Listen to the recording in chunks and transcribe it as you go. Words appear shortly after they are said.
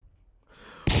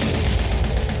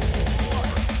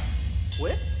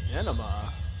Cinema.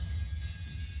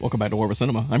 Welcome back to War with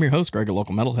Cinema. I'm your host, Greg, a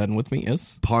local metalhead, and with me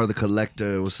is... Part of the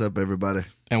collector. What's up, everybody?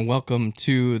 And welcome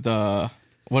to the...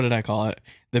 What did I call it?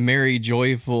 The Merry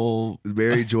Joyful...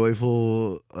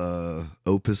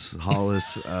 Opus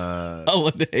Hollis.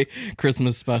 Holiday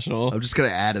Christmas special. I'm just going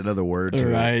to add another word to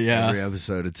Right, it yeah. every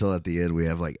episode until at the end we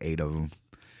have like 8 of them.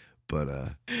 But,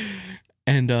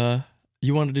 And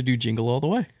you wanted to do Jingle All the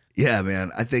Way. yeah, man,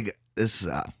 I think this...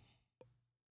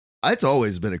 it's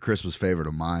always been a Christmas favorite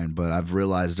of mine, but I've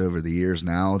realized over the years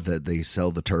now that they sell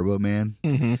the Turbo Man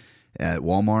Mm-hmm. at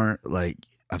Walmart. Like,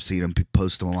 I've seen them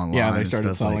post them online. Yeah, they and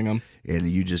started stuff selling them. And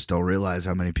you just don't realize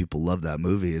how many people love that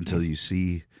movie until you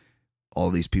see all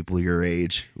these people your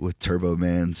age with Turbo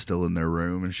Man still in their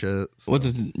room and shit. So,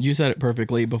 You said it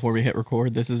perfectly before we hit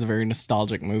record. This is a very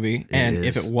nostalgic movie. And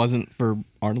if it wasn't for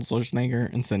Arnold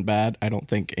Schwarzenegger and Sinbad, I don't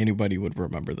think anybody would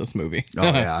remember this movie. oh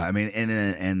yeah, I mean,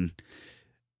 and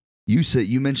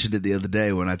you mentioned it the other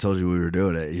day when I told you we were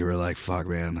doing it. You were like, "Fuck,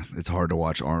 man, it's hard to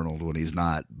watch Arnold when he's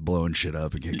not blowing shit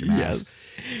up and kicking ass." Yes.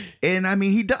 And I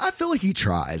mean, I feel like he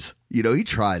tries. You know, he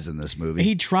tries in this movie.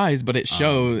 He tries, but it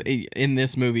shows in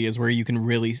this movie is where you can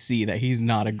really see that he's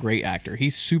not a great actor.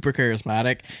 He's super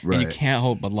charismatic, and you Right. can't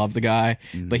help but love the guy,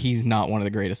 but he's not one of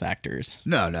the greatest actors.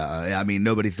 No. I mean,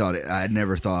 nobody thought it. I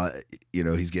never thought,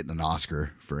 he's getting an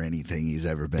Oscar for anything he's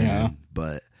ever been Yeah. in.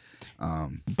 But,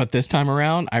 But this time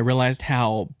around, I realized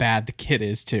how bad the kid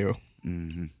is too.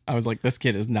 mhm. I was like, this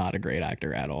kid is not a great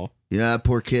actor at all. That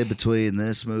poor kid between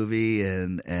this movie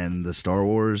and the Star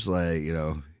Wars, like,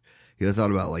 he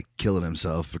thought about like killing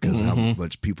himself because how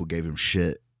much people gave him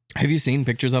shit. Have you seen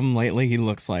pictures of him lately? He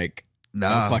looks like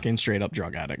Nah, a fucking straight up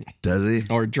drug addict does he?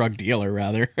 or drug dealer,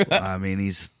 rather. I mean,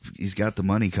 he's got the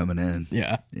money coming in.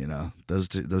 Yeah.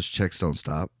 Those checks don't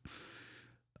stop.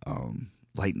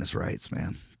 Lightness rights,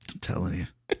 man. I'm telling you,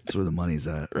 that's where the money's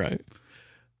at. Right.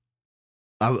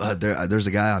 There's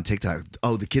a guy on TikTok.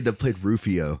 Oh, the kid that played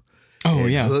Rufio. Oh,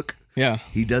 in yeah. Hook. Yeah.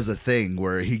 He does a thing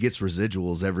where he gets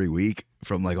residuals every week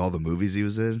from like all the movies he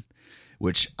was in,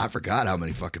 which I forgot how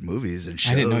many fucking movies and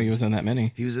shows. I didn't know he was in that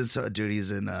many. He was in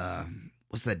he's in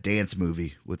what's that dance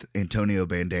movie with Antonio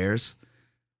Banderas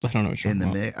I don't know what you're in the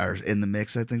talking about. mix, or in the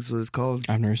mix, I think is what it's called.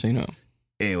 I've never seen it.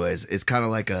 Anyways, it's kind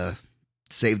of like a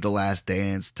Save the Last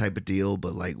Dance type of deal,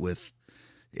 but like with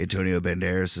Antonio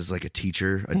Banderas is like a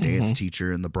teacher, a dance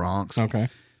teacher in the Bronx. Okay.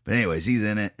 But anyways, he's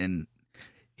in it and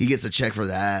he gets a check for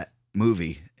that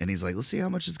movie and he's like, let's see how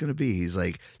much it's going to be. He's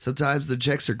like, sometimes the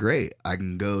checks are great. I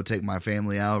can go take my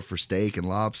family out for steak and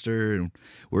lobster and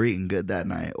we're eating good that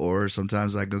night. Or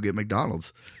sometimes I go get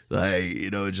McDonald's. Like,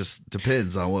 it just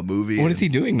depends on what movie. What is he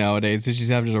doing nowadays? Does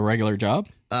he have just a regular job?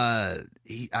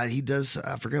 He does,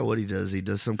 I forget what he does. He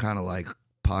does some kind of like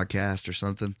podcast or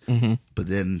something, Mm-hmm. but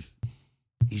then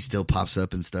he still pops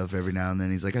up and stuff every now and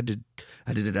then. He's like, I did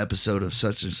an episode of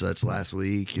such and such last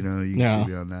week. You can Yeah.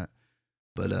 see me on that.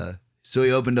 But so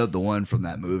he opened up the one from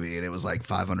that movie, and it was like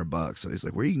 $500. So he's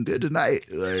like, "We're eating good tonight."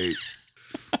 Like,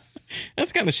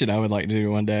 That's kind of shit I would like to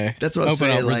do one day. that's what I'm Open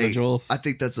saying. up Like, residuals. I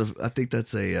think that's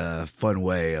a fun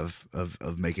way of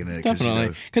making it. 'Cause,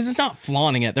 Definitely. Because it's not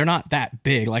flaunting it. They're not that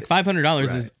big. Like $500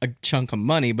 Right. is a chunk of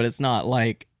money, but it's not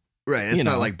like... right? It's you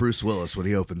not know. like Bruce Willis when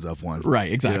he opens up one. Right, You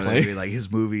know exactly. what I mean? Like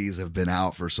his movies have been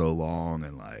out for so long,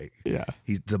 and like Yeah.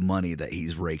 he's the money that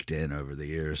he's raked in over the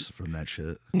years from that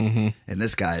shit. Mm-hmm. And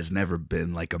this guy has never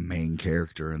been like a main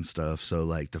character and stuff. So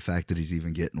like the fact that he's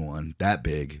even getting one that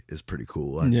big is pretty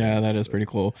cool. Yeah, that is pretty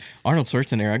cool. Arnold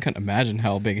Schwarzenegger, I couldn't imagine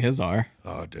how big his are.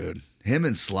 Oh, dude. Him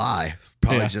and Sly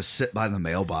probably Yeah. just sit by the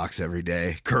mailbox every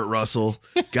day. Kurt Russell,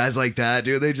 guys like that,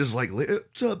 dude. They just like,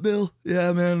 what's up, Bill?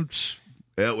 Yeah, man.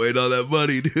 Can't wait on that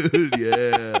money, dude.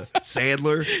 Yeah.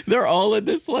 Sandler. They're all in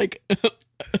this like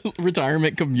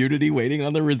retirement community waiting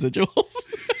on the residuals.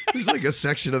 There's like a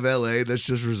section of LA that's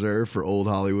just reserved for old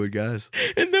Hollywood guys.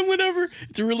 And then whenever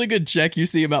it's a really good check, you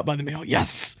see him out by the mail.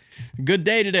 Yes. Good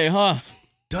day today, huh?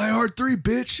 Die Hard 3,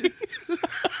 bitch.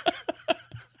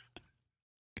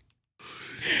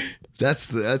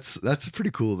 That's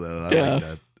pretty cool though. I Yeah. like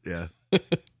that.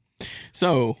 Yeah.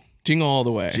 So, Jingle All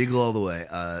the Way. Jingle All the Way.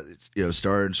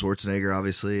 Starring Schwarzenegger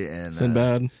obviously and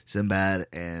Sinbad.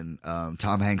 and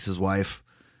Tom Hanks's wife,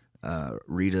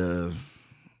 Rita.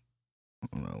 I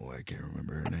don't know. I can't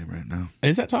remember her name right now.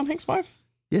 Is that Tom Hanks' wife?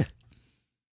 Yeah.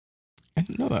 I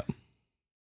didn't know that.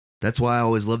 That's why I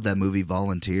always loved that movie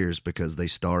Volunteers, because they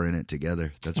star in it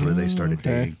together. That's where they started okay.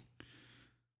 dating.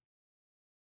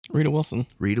 Rita Wilson.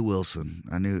 Rita Wilson.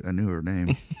 I knew her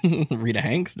name. Rita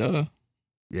Hanks, duh.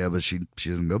 Yeah, but she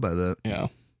doesn't go by that. Yeah.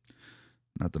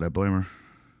 Not that I blame her.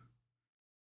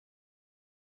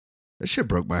 That shit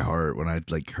broke my heart when I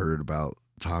like heard about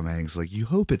Tom Hanks. Like, you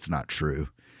hope it's not true.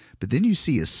 But then you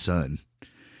see his son,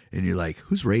 and you're like,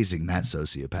 who's raising that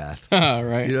sociopath?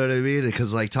 Right. You know what I mean?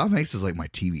 Because, like, Tom Hanks is like my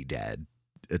TV dad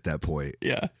at that point.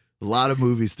 Yeah. A lot of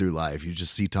movies through life, you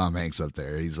just see Tom Hanks up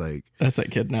there. He's like, that's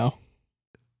that kid now.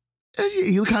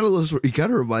 He kind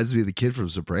of reminds me of the kid from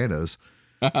Sopranos.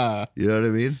 You know what I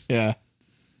mean? Yeah.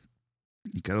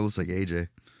 He kind of looks like AJ.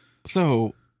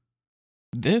 So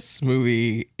this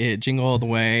movie, Jingle All the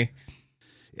Way.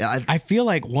 Yeah, I feel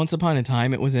like once upon a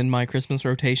time it was in my Christmas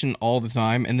rotation all the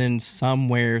time, and then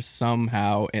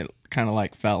somehow it kind of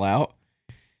like fell out,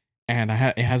 and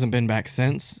it hasn't been back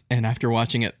since. And after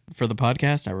watching it for the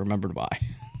podcast, I remembered why.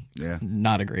 Yeah,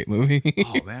 not a great movie.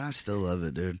 Oh man, I still love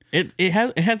it, dude. It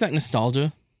has that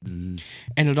nostalgia, and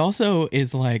it also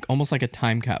is like almost like a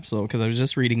time capsule, because I was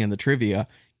just reading in the trivia.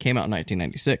 Came out in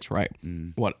 1996, right?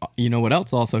 What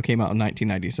else also came out in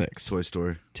 1996? Toy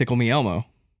Story. Tickle Me Elmo.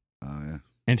 Oh yeah.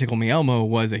 And Tickle Me Elmo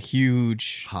was a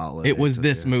huge holiday. It was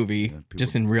this movie,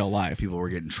 just in real life. People were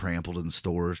getting trampled in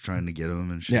stores trying to get them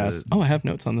and shit. Yes. Oh, I have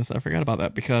notes on this. I forgot about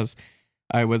that because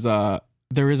I was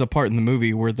there is a part in the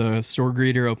movie where the store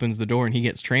greeter opens the door and he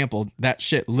gets trampled. That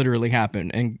shit literally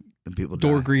happened, and people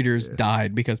door greeters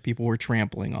died because people were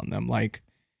trampling on them. Like,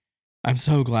 I'm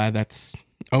so glad that's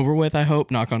over with. I hope,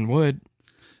 knock on wood.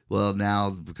 Well, now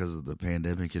because of the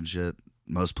pandemic and shit,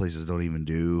 most places don't even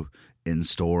do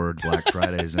in-store Black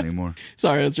Fridays anymore.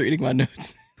 Sorry, I was reading my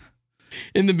notes.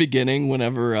 In the beginning,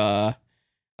 whenever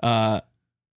Arnold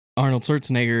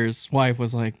Schwarzenegger's wife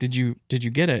was like, Did you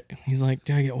get it? He's like,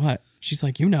 did I get what? She's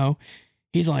like,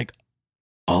 He's like,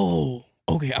 oh,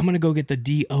 okay, I'm gonna go get the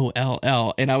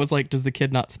DOLL. And I was like, does the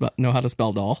kid not know how to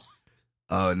spell doll?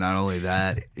 Oh, not only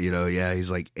that, yeah,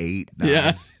 he's like 8,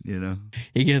 9, yeah,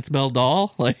 he can't spell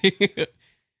doll. Like,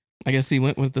 I guess he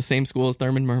went with the same school as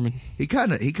Thurman Merman. He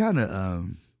kind of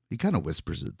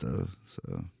whispers it though.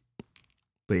 So,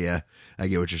 but yeah, I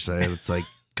get what you're saying. It's like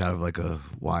kind of like a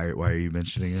why are you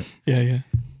mentioning it? Yeah.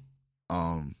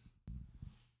 And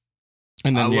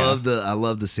then I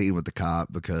love the scene with the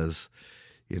cop because,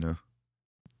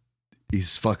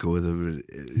 he's fucking with him.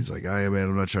 He's like, "Oh, man,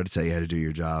 I'm not trying to tell you how to do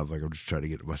your job. Like, I'm just trying to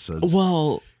get my son's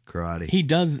karate." He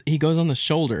goes on the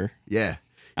shoulder. Yeah.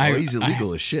 He's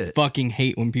illegal as shit. Fucking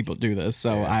hate when people do this.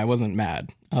 So yeah. I wasn't mad.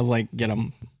 I was like, get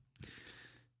him.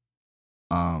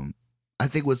 I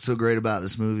think what's so great about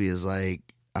this movie is, like,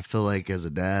 I feel like as a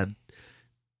dad,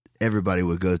 everybody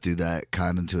would go through that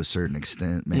kind of to a certain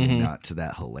extent, maybe not to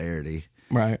that hilarity.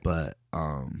 Right. But,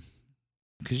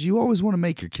 because you always want to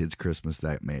make your kids' Christmas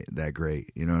that great,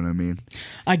 you know what I mean?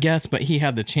 I guess, but he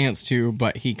had the chance to,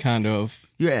 but he kind of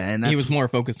and he was more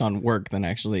focused on work than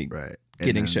actually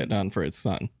getting shit done for his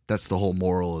son. That's the whole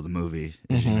moral of the movie.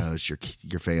 Is, it's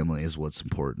your family is what's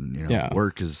important.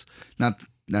 Work is not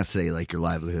say like your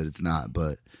livelihood. It's not,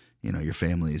 but your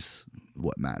family is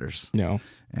what matters. No,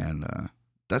 and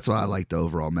that's why I like the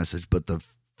overall message. But the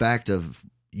fact of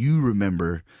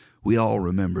we all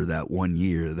remember that one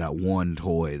year, that one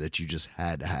toy that you just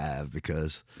had to have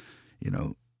because,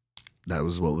 that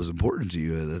was what was important to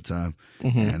you at the time.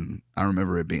 And I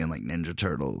remember it being like Ninja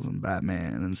Turtles and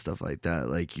Batman and stuff like that.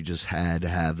 Like, you just had to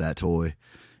have that toy,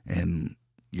 and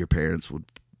your parents would,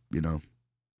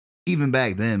 even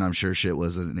back then, I'm sure shit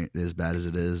wasn't as bad as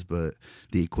it is, but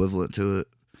the equivalent to it,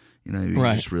 you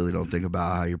just really don't think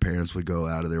about how your parents would go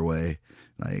out of their way,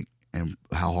 like, and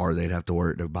how hard they'd have to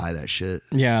work to buy that shit.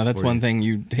 Yeah, that's one thing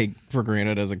you take for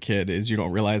granted as a kid is you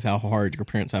don't realize how hard your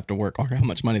parents have to work or how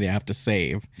much money they have to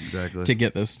save to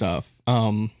get this stuff.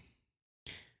 Because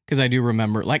I do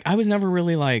remember, like, I was never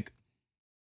really like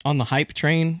on the hype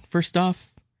train for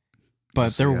stuff,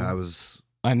 but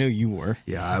I knew you were.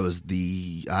 Yeah,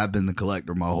 I've been the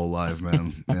collector my whole life,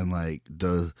 man. And like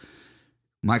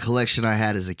my collection I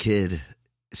had as a kid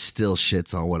still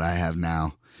shits on what I have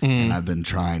now. And I've been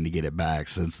trying to get it back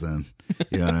since then.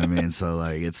 You know what I mean? So,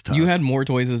 like, it's tough. You had more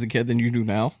toys as a kid than you do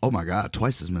now? Oh, my God.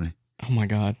 Twice as many. Oh, my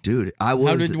God. Dude,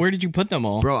 where did you put them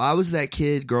all? Bro, I was that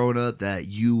kid growing up that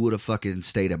you would have fucking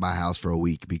stayed at my house for a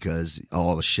week because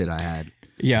all the shit I had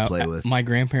to play with. My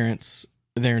grandparents,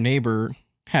 their neighbor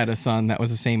had a son that was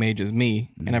the same age as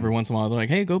me. And every once in a while, they're like,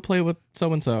 hey, go play with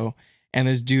so-and-so. And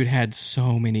this dude had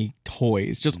so many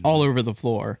toys just all over the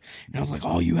floor. And I was like,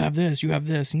 oh, you have this.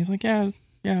 And he's like, yeah,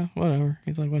 whatever.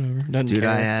 He's like, whatever. Dude,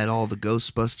 I had all the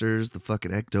Ghostbusters, the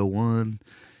fucking Ecto-1,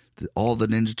 all the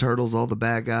Ninja Turtles, all the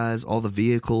bad guys, all the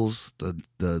vehicles,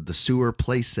 the sewer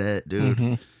play set,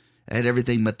 dude. I had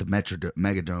everything but the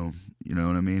Megadome. You know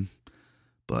what I mean?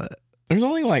 But there's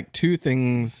only like 2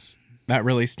 things that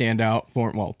really stand out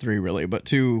for, well, 3 really, but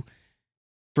 2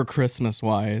 for Christmas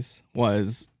wise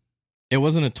was, it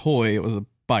wasn't a toy, it was a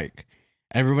bike.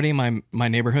 Everybody in my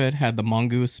neighborhood had the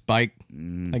Mongoose bike,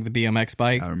 like the BMX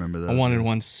bike. I remember that. I wanted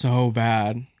one so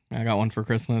bad. I got one for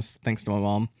Christmas thanks to my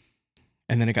mom.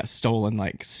 And then it got stolen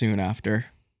like soon after.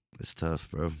 It's tough,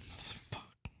 bro. Fuck.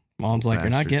 Mom's like,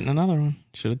 Bastards. you're not getting another one.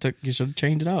 You should have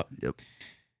changed it up. Yep.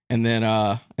 And then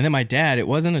my dad, it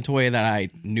wasn't a toy that I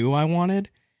knew I wanted,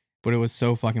 but it was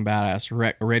so fucking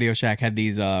badass. Radio Shack had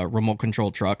these remote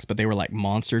control trucks, but they were like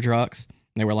monster trucks.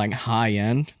 They were like high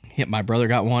end. My brother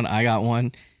got one, I got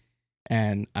one,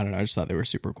 and I don't know, I just thought they were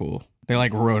super cool. They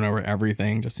like rode over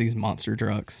everything, just these monster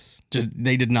trucks. Just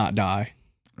they did not die.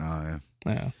 Oh, yeah.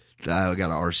 Yeah. I got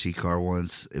an RC car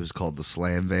once. It was called the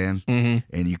Slam Van,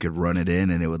 Mm-hmm. and you could run it in,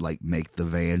 and it would like make the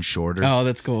van shorter. Oh,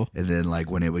 that's cool. And then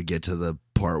like when it would get to the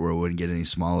part where it wouldn't get any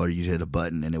smaller, you'd hit a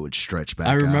button, and it would stretch back.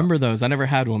 I out. remember those. I never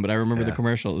had one, but I remember the Yeah.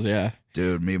 commercials. Yeah.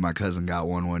 Dude, me and my cousin got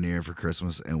one year for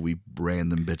Christmas, and we ran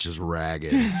them bitches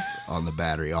ragged on the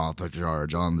battery, off the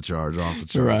charge, on the charge, off the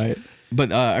charge. Right.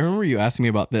 But I remember you asking me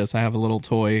about this. I have a little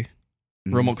toy,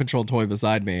 remote control toy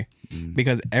beside me,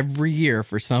 because every year,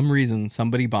 for some reason,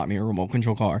 somebody bought me a remote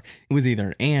control car. It was either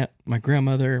an aunt, my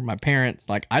grandmother, my parents.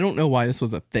 Like, I don't know why this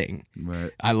was a thing.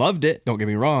 Right. I loved it. Don't get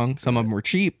me wrong. Some of them were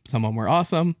cheap. Some of them were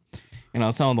awesome. And I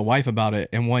was telling the wife about it.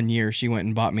 And one year she went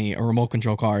and bought me a remote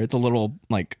control car. It's a little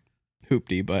like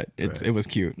hoopty, but it was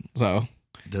cute. So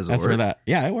Does it that's work? where that.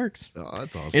 Yeah, it works. Oh,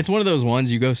 that's awesome. It's one of those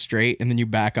ones you go straight and then you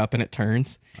back up and it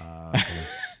turns. Okay.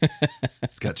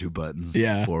 It's got two buttons.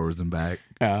 Yeah. Forwards and back.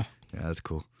 Yeah. Yeah, that's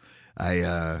cool.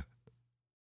 I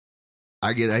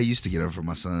used to get them for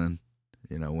my son.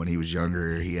 You know, when he was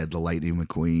younger, he had the Lightning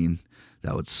McQueen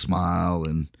that would smile,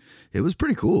 and it was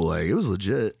pretty cool. Like, it was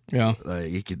legit. Yeah. Like,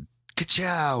 he could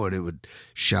ka-chow, and it would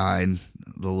shine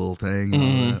the little thing and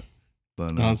all that.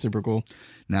 But No, it's super cool.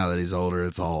 now that he's older,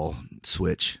 it's all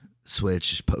Switch,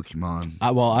 Pokemon.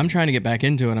 Well, I'm trying to get back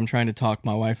into it. I'm trying to talk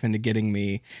my wife into getting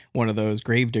me one of those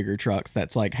Gravedigger trucks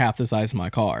that's like half the size of my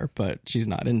car, but she's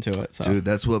not into it. So, Dude,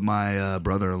 that's what my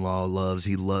brother-in-law loves.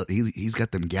 He's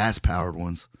got them gas-powered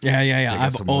ones. yeah. They got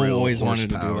I've some real always wanted to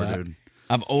do horsepower, that. dude.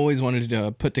 I've always wanted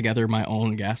to put together my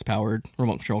own gas-powered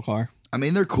remote control car. I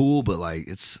mean, they're cool, but like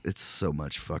it's so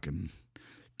much fucking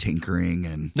tinkering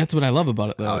and That's what I love about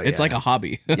it, though. Oh, It's yeah. like a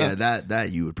hobby. yeah,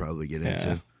 that you would probably get Yeah.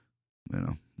 into. You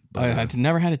know, but I've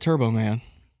never had a Turbo Man.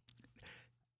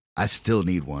 I still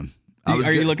need one.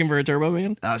 Are you looking for a Turbo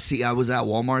Man? See, I was at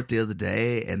Walmart the other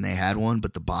day and they had one,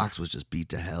 but the box was just beat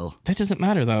to hell. That doesn't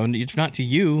matter, though. It's not to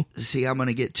you. See, I'm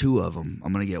gonna get two of them.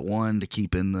 I'm gonna get one to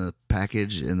keep in the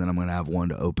package, and then I'm gonna have one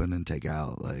to open and take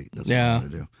out. Like that's what Yeah. I'm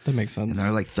gonna do. That makes sense. And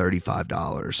they're like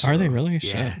 $35. Are they really? Yeah.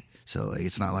 Shit. So like,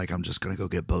 it's not like I'm just gonna go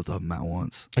get both of them at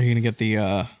once. Are you going to get the...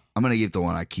 I'm gonna get the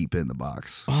one I keep in the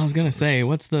box. Well, I was going to say,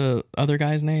 what's the other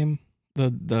guy's name?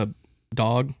 The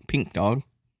dog? Pink dog?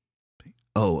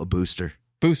 Oh, a booster.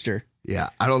 Booster. Yeah,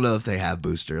 I don't know if they have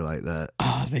booster like that.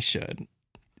 Ah, they should.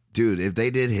 Dude, if they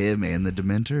did him and the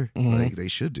Dementor, Mhm. like they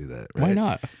should do that, right? Why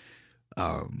not?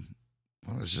 Well,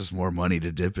 it's just more money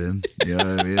to dip in. You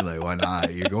know what I mean? Like, why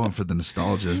not? You're going for the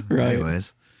nostalgia, Right.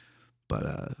 anyways.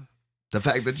 But the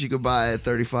fact that you could buy a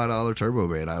 $35 Turbo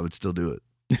Man, I would still do it.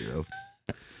 You know?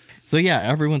 So, yeah,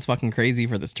 everyone's fucking crazy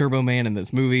for this Turbo Man in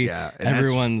this movie. Yeah, and that's-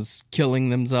 Everyone's killing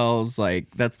themselves. Like,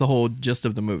 that's the whole gist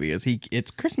of the movie.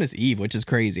 It's Christmas Eve, which is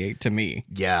crazy to me.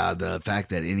 Yeah, the fact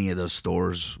that any of those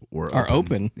stores were Are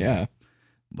open. Yeah.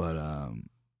 But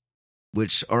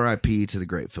which R.I.P. to the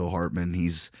great Phil Hartman.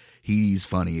 He's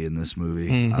funny in this movie.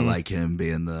 Mhm. I like him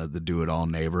being the do it all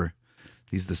neighbor.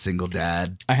 He's the single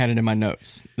dad. I had it in my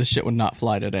notes. This shit would not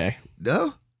fly today.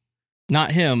 No,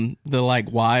 Not him. The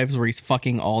like wives where he's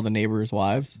fucking all the neighbors'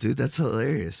 wives. dude, that's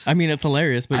hilarious. I mean, it's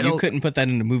hilarious, I but you don't- couldn't put that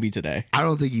in a movie today. I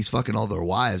don't think he's fucking all their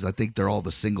wives. I think they're all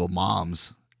the single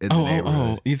moms in the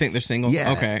neighborhood. You think they're single?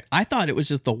 Yeah. Okay. I thought it was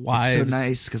just the wives. It's so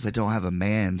nice because I don't have a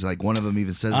man. Like one of them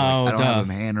even says, like, Oh, I don't duh. have a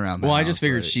man around. The Well, I house. just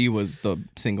figured Like, she was the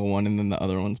single one and then the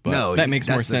other ones, but no, that makes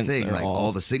more that's the sense. thing. They're Like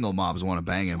all the single moms want to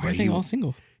bang him, why are but they all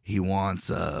single? he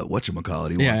wants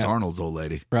whatchamacallit. He Yeah. wants Arnold's old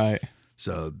lady. Right.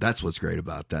 So that's what's great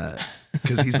about that.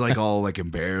 Because he's like all like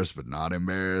embarrassed, but not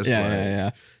embarrassed. Yeah, like, yeah.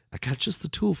 I got just the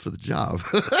tool for the job.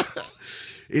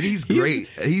 And he's great.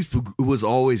 He was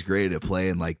always great at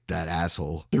playing like that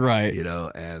asshole, Right. you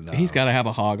know. And He's got to have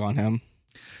a hog on him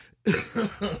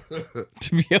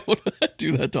to be able to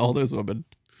do that to all those women.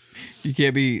 You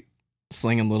can't be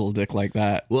slinging little dick like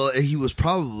that. well, he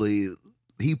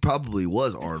probably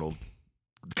was Arnold,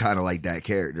 kind of like that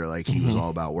character. Like he was Mhm. all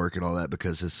about work and all that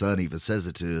because his son even says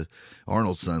it to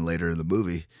Arnold's son later in the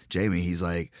movie, Jamie. He's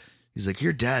like,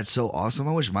 your dad's so awesome.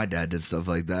 I wish my dad did stuff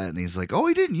like that. And he's like, oh,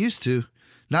 he didn't used to.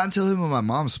 Not until him and my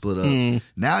mom split up.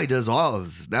 Now he does all of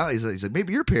this. Now he's like,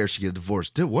 maybe your parents should get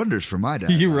divorced. Did wonders for my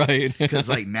dad. You're right. Because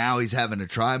like now he's having to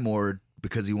try more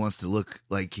because he wants to look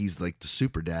like he's like the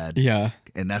super dad. Yeah.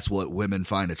 And that's what women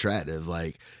find attractive.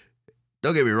 Like,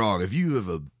 don't get me wrong. If you have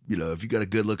if you got a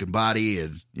good looking body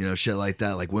and, shit like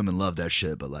that, like women love that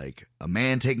shit. But like a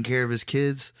man taking care of his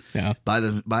kids by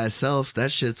himself,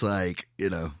 that shit's like,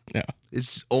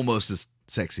 it's almost as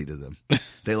sexy to them.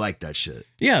 They like that shit.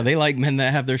 Yeah, they like men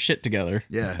that have their shit together.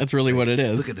 Yeah. That's really what it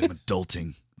is. Look at them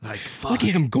adulting. Like, fuck. Look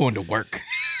at him going to work.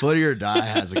 Funny or Die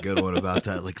has a good one about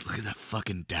that. Like, look at that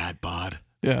fucking dad bod.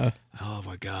 Yeah. Oh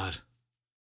my God.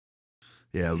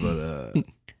 Yeah, but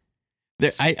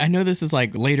I know this is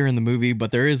like later in the movie,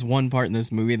 but there is one part in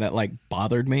this movie that like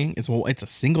bothered me. It's a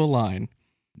single line.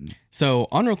 So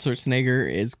Arnold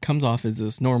Schwarzenegger comes off as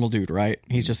this normal dude, right?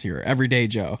 He's just your everyday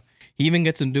Joe. He even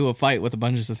gets into a fight with a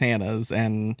bunch of Santas,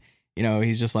 and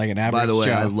he's just like an average Joe. By the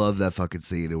way, I love that fucking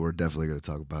scene, and we're definitely going to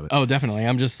talk about it. Oh, definitely.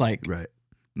 I'm just like right.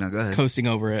 No, go ahead. Coasting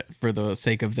over it for the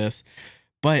sake of this,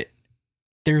 but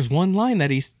there's one line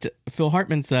that Phil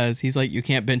Hartman says. He's like, you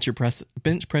can't bench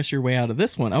press your way out of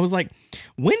this one. I was like,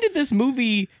 when did this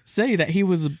movie say that he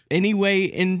was anyway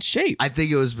in shape? I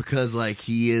think it was because like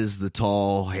he is the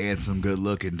tall, handsome, good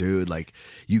looking dude. Like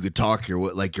you could talk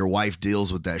your wife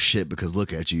deals with that shit because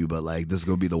look at you, but like this is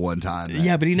gonna be the one time.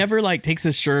 Yeah, but he never like takes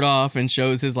his shirt off and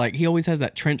shows his he always has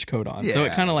that trench coat on, so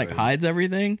it kind of like hides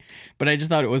everything. But I just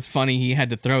thought it was funny he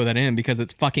had to throw that in because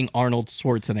it's fucking Arnold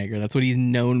Schwarzenegger. That's what he's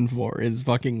known for, is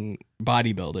fucking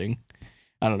bodybuilding.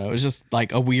 I don't know. It was just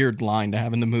like a weird line to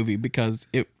have in the movie because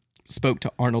it spoke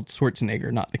to Arnold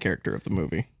Schwarzenegger, not the character of the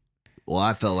movie. Well,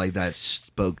 I felt like that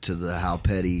spoke to how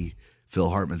petty Phil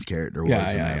Hartman's character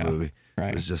was in that movie. Right.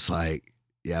 It was just like,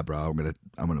 yeah, bro, I'm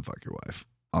gonna fuck your wife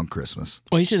on Christmas.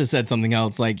 Well, he should have said something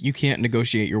else like, you can't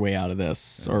negotiate your way out of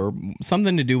this, or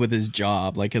something to do with his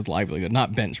job, like his livelihood,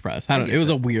 not bench press. It was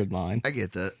a weird line. I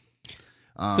get that.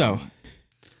 So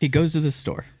he goes to the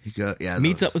store.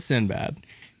 Meets up with Sinbad.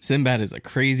 Sinbad is a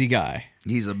crazy guy.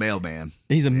 He's a mailman.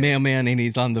 He's a mailman, and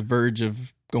he's on the verge of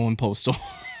going postal.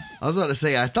 I was about to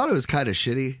say, I thought it was kind of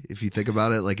shitty if you think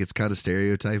about it. Like, it's kind of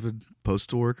stereotyping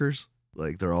postal workers.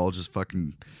 Like, they're all just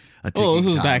fucking a ticking this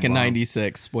was time back in bomb.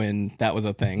 96 when that was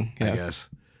a thing. Yeah. I guess.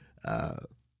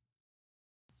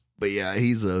 But yeah,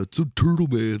 he's a turtle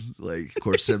man. Like, of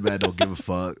course, Sinbad don't give a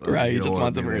fuck. Like, right, he just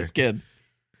wants it for his kid.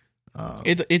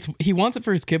 He wants it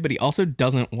for his kid, but he also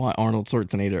doesn't want Arnold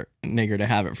Schwarzenegger to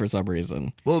have it for some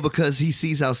reason. Well, because he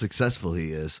sees how successful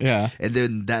he is. Yeah, and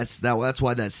then that's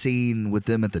why that scene with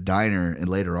them at the diner and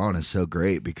later on is so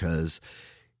great, because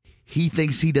he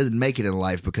thinks he doesn't make it in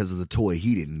life because of the toy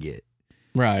he didn't get.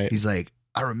 Right. He's like,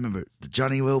 I remember the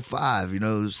Johnny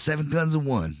 05, 7 guns in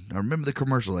one. I remember the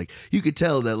commercial. Like, you could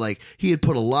tell that like he had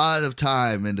put a lot of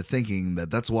time into thinking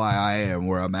that that's why I am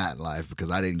where I'm at in life,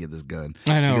 because I didn't get this gun.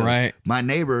 I know, He goes, right? My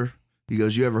neighbor, he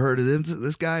goes, you ever heard of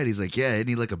this guy? And he's like, yeah, isn't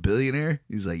he like a billionaire?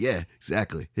 He's like, yeah,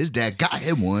 exactly. His dad got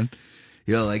him one.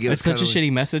 Like it's such a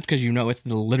shitty message, because it's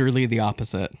literally the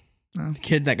opposite. The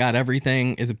kid that got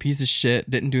everything is a piece of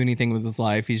shit, didn't do anything with his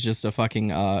life. He's just a fucking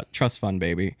trust fund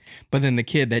baby. But then the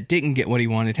kid that didn't get what he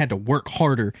wanted had to work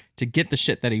harder to get the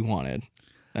shit that he wanted.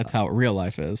 That's how real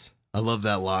life is. I love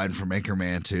that line from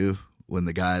Anchorman too, when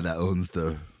the guy that owns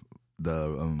the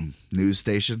news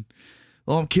station.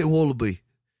 Oh, I'm Kit Wallaby.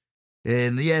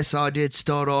 And yes, I did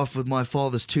start off with my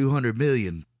father's $200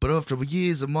 million, but after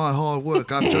years of my hard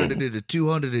work, I've turned it into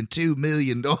 $202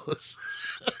 million.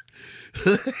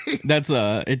 That's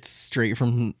it's straight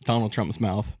from Donald Trump's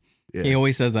mouth. Yeah. He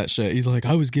always says that shit. He's like,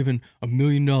 I was given $1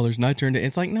 million and I turned it.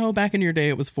 It's like, no, back in your day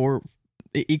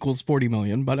it equals 40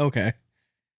 million, but okay.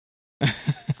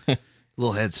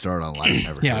 Little head start on life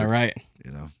never yeah, hurts, right.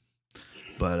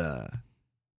 But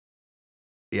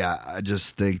yeah, I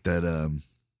just think that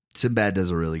Sinbad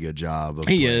does a really good job of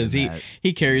he is. that.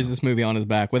 He carries this movie on his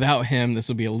back. Without him, this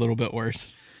would be a little bit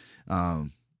worse.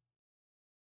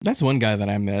 That's one guy that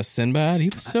I miss. Sinbad. He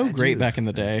was so great back in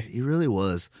the day. He really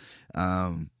was.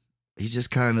 He just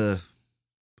kind of,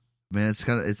 man,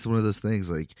 it's one of those things,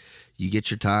 like you get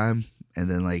your time, and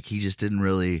then like he just didn't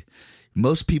really.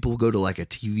 Most people go to like a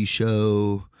TV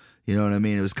show, you know what I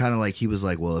mean? It was kind of like he was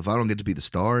like, well, if I don't get to be the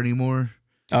star anymore,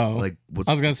 like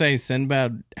I was gonna say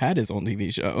Sinbad had his own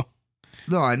TV show.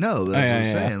 No, I know. That's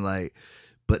what I'm saying. Like,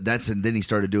 but and then he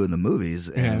started doing the movies,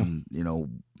 and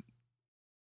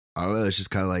I don't know. It's just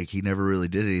kind of like he never really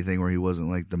did anything where he wasn't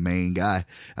like the main guy.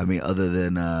 I mean, other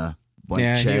than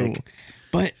Blank Check,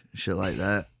 but shit like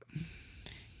that.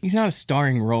 He's not a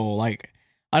starring role. Like,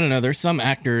 I don't know. There's some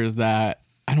actors that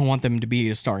I don't want them to be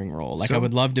a starring role. Like, I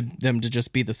would love them to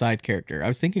just be the side character. I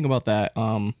was thinking about that.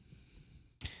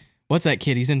 What's that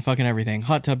kid? He's in fucking everything.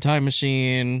 Hot Tub Time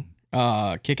Machine,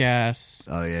 Kick-Ass.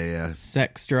 Oh, yeah.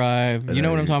 Sex Drive. You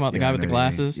know what I'm talking about? The guy with the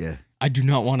glasses? Yeah. I do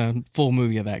not want a full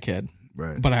movie of that kid.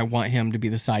 Right. But I want him to be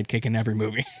the sidekick in every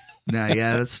movie. Nah,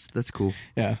 yeah, that's cool.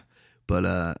 Yeah.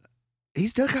 But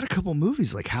he's done got a couple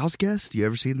movies like House Guest. You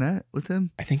ever seen that with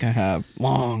him? I think I have.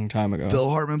 Long time ago. Phil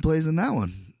Hartman plays in that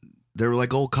one. They were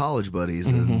like old college buddies,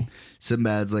 and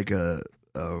Sinbad's like a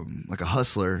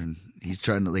hustler, and he's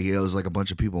trying to he owes like a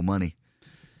bunch of people money,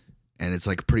 and it's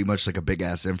like pretty much like a big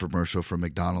ass infomercial from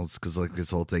McDonald's because like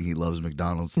this whole thing he loves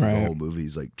McDonald's. The whole movie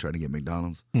he's like trying to get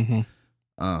McDonald's.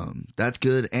 That's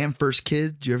good. And First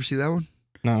Kid. Did you ever see that one?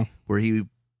 No. Where he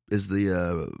is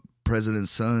the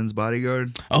president's son's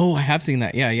bodyguard. Oh, I have seen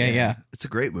that. Yeah. It's a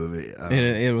great movie.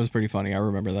 It was pretty funny. I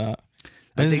remember that.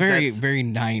 It's very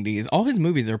 90s. All his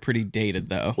movies are pretty dated,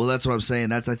 though. Well, that's what I'm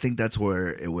saying. I think that's where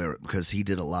it went because he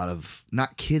did a lot of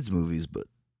not kids movies, but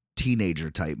teenager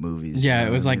type movies. Yeah,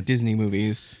 it was like Disney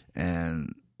movies,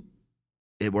 and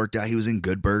it worked out. He was in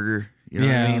Good Burger. You know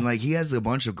what I mean? Like he has a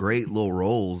bunch of great little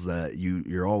roles that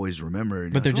you're always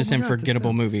remembering. But they're just in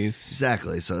forgettable movies.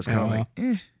 Exactly. So it's kind of like,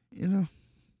 you know.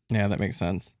 Yeah, that makes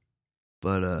sense.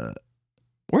 But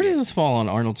where does this fall on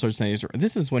Arnold Schwarzenegger?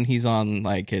 This is when he's on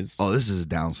like his. Oh, this is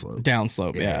Downslope.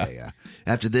 Downslope, yeah.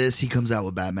 After this, he comes out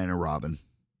with Batman and Robin.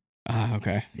 Ah,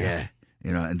 okay. Yeah,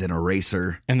 you know, and then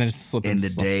Eraser, and then it's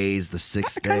Into Days, The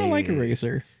Sixth Day. I kind of like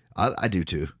Eraser. I do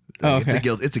too. Oh, okay.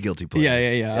 It's a guilty pleasure.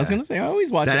 Yeah. I was gonna say I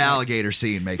always watch that alligator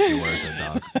scene makes you worth it,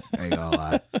 dog. I ain't gonna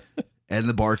lie. And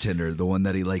the bartender, the one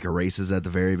that he like erases at the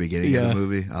very beginning of the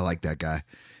movie, I like that guy.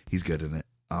 He's good in it.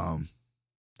 I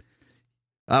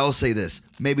will say this.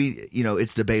 Maybe,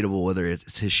 it's debatable whether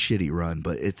it's his shitty run,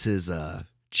 but it's his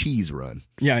cheese run.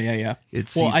 Yeah.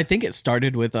 I think it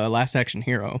started with Last Action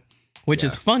Hero, which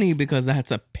is funny because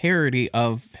that's a parody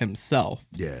of himself.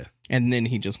 Yeah. And then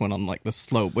he just went on like the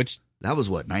slope, which... That was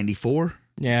what, 94?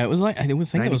 Yeah, it was like... it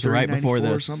was right before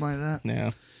this. Or something like that.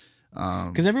 Yeah.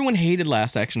 Because everyone hated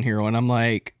Last Action Hero, and I'm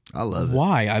like, I love it.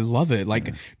 Why? I love it.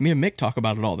 Like me and Mick talk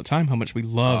about it all the time. How much we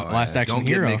love Last Action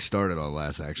Hero. Don't get Mick started on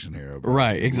Last Action Hero. Bro.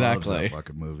 Right, exactly. He loves that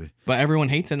fucking movie. But everyone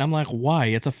hates it. And I'm like, why?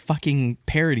 It's a fucking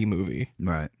parody movie.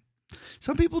 Right.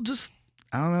 Some people just,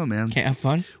 I don't know, man. Can't have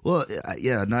fun. Well,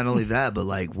 yeah. Not only that, but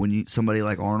like when somebody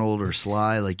like Arnold or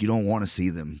Sly, like you don't want to see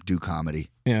them do comedy.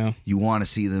 Yeah. You want to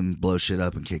see them blow shit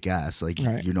up and kick ass. Like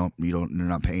you're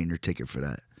not paying your ticket for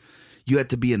that. You have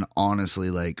to be an honestly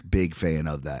like big fan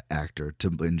of that actor to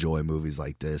enjoy movies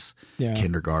like this. Yeah.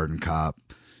 Kindergarten Cop.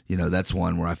 That's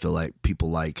one where I feel like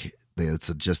people like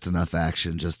it's just enough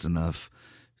action, just enough,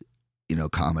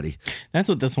 comedy. That's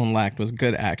what this one lacked was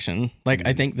good action. Like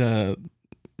I think I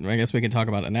guess we can talk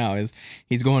about it now is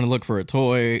he's going to look for a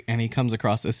toy and he comes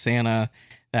across this Santa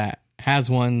that has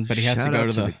one, but he has to go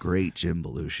to the great Jim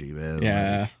Belushi, man.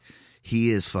 Yeah. Like,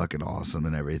 he is fucking awesome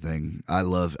and everything. I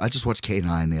just watched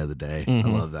K-9 the other day. I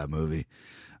love that movie.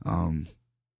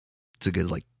 It's a good,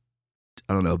 like,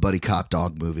 I don't know, buddy cop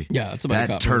dog movie. Yeah, it's a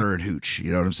buddy cop Turner movie. and Hooch,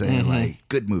 you know what I'm saying? Like,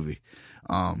 good movie.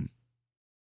 But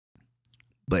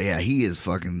yeah, he is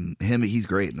fucking he's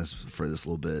great in this for this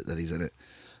little bit that he's in it.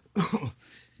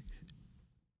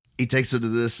 He takes her to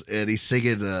this and he's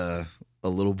singing a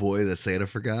little boy that Santa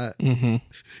forgot.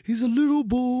 He's a little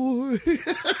boy.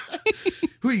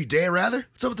 Who are you, Dan Rather?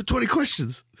 What's up with the 20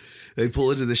 questions? They pull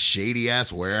into this shady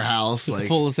ass warehouse, like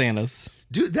full of Santas.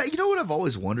 Dude, you know what I've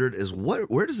always wondered is where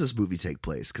does this movie take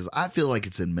place? Because I feel like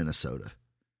it's in Minnesota.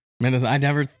 I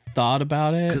never thought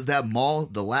about it. Because that mall,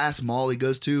 the last mall he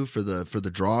goes to for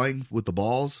the drawing with the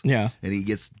balls, yeah, and he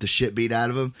gets the shit beat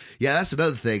out of him. Yeah, that's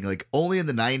another thing. Like only in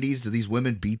the 90s do these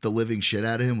women beat the living shit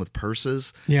out of him with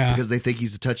purses. Yeah, because they think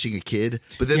he's touching a kid,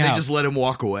 but then they just let him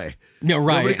walk away. Yeah,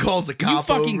 right. Nobody calls the cop.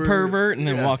 You fucking pervert, and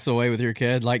then walks away with your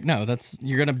kid. Like, no,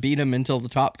 you're gonna beat him until the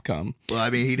tops come. Well, I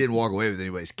mean, he didn't walk away with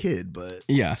anybody's kid, but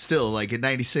yeah, still, like in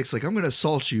 '96, like I'm gonna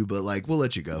assault you, but like we'll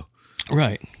let you go.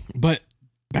 Right, but.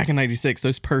 Back in '96,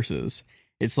 those purses.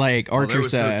 It's like Archer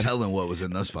said. There was no telling what was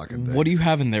in those fucking things. What do you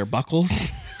have in there? Buckles?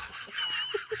 Do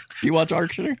you watch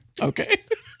Archer? Okay.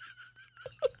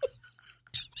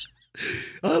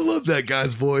 I love that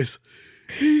guy's voice.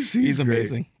 He's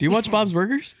amazing. Do you watch Bob's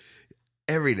Burgers?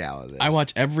 Every now and then. I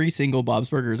watch every single Bob's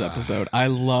Burgers episode. I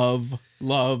love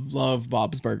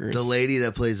Bob's Burgers. The lady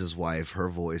that plays his wife, her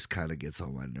voice kind of gets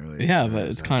on my nerves. Yeah, but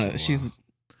it's kind of, she's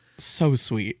so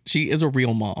sweet. She is a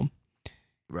real mom.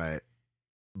 Right.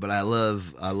 But I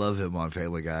love him on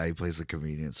Family Guy. He plays the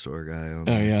convenience store guy.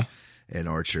 Oh, yeah. And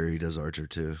Archer, he does Archer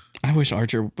too. I wish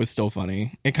Archer was still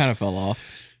funny. It kind of fell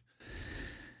off.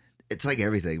 it's like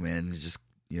everything, man. It's just,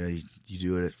 you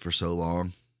do it for so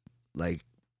long. Like,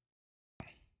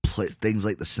 things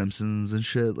like The Simpsons and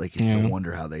shit. Like, it's a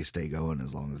wonder how they stay going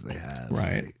as long as they have.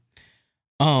 Right.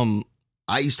 Like,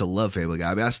 I used to love Family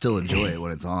Guy. I mean, I still enjoy it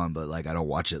when it's on, but like I don't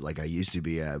watch it like I used to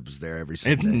be. I was there every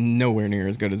Sunday. It's nowhere near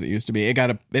as good as it used to be.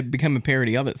 It became a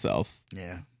parody of itself.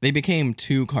 Yeah. They became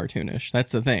too cartoonish.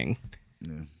 That's the thing.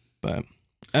 Yeah. But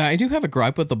I do have a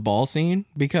gripe with the ball scene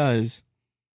because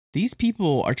these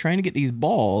people are trying to get these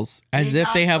balls as if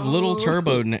they have little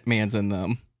Turbo Mans in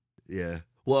them. Yeah.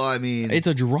 Well, I mean, it's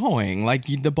a drawing. Like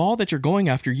the ball that you're going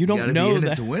after, you don't know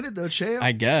that to win it, though, champ.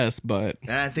 I guess, but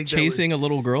and I think chasing a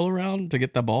little girl around to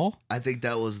get the ball. I think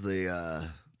that was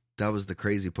the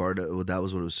crazy part. That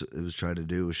was what it was trying to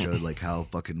do. Was show like how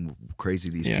fucking crazy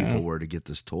these people were to get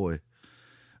this toy.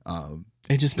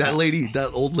 It just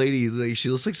that old lady, like, she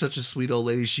looks like such a sweet old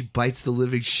lady. She bites the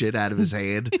living shit out of his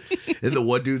hand, and the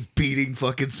one dude's beating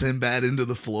fucking Sinbad into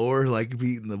the floor, like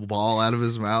beating the ball out of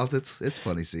his mouth. It's a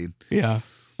funny scene. Yeah.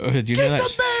 Did you know that?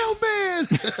 The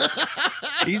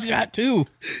mailman. He's got two.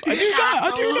 I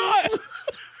do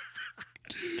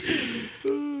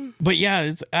not. But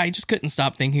yeah, I just couldn't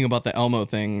stop thinking about the Elmo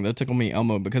thing. That tickled me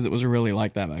Elmo because it was really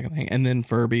like that back then. And then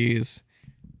Furbies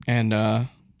and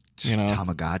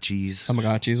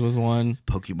Tamagotchis was one.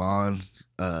 Pokemon.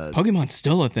 Pokemon's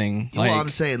still a thing. Well, I'm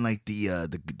saying like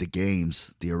the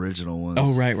games, the original ones.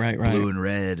 Oh, right. Blue and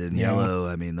red and yellow.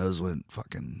 I mean, those went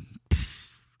fucking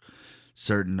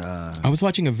certain. I was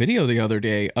watching a video the other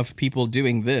day of people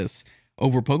doing this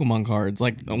over Pokemon cards.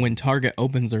 Like when Target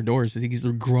opens their doors, these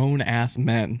are grown ass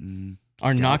men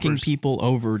are knocking people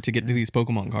over to get to these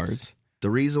Pokemon cards. The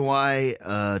reason why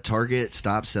Target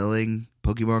stopped selling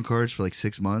Pokemon cards for like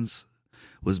 6 months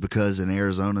was because in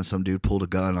Arizona, some dude pulled a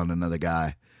gun on another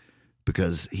guy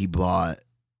because he bought,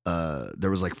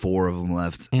 there was like 4 of them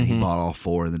left and he bought all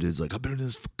 4. And the dude's like, I've been in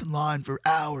this fucking line for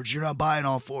hours. You're not buying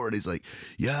all 4. And he's like,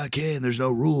 yeah, I can. There's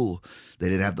no rule. They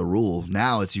didn't have the rule.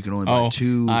 Now it's you can only buy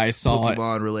 2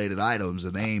 Pokemon related items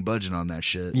and they ain't budging on that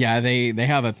shit. Yeah, they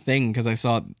have a thing because I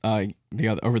saw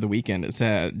over the weekend. It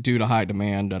said due to high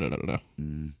demand.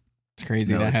 It's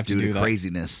crazy that I have to do that.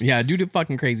 Craziness. Yeah, due to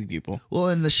fucking crazy people. Well,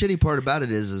 and the shitty part about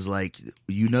it is like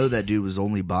that dude was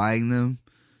only buying them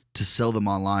to sell them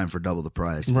online for double the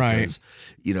price. Because,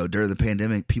 during the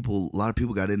pandemic, a lot of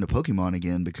people got into Pokemon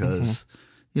again because,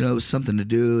 it was something to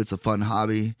do. It's a fun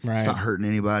hobby. Right. It's not hurting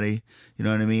anybody. You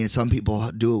know what I mean? Some people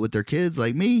do it with their kids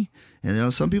like me.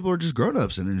 And, some people are just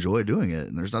grown-ups and enjoy doing it.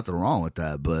 And there's nothing wrong with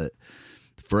that. But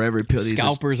for every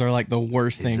scalpers are like the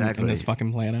worst thing in this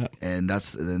fucking planet. And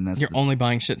that's you're only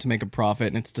buying shit to make a profit,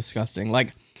 and it's disgusting.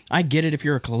 Like, I get it if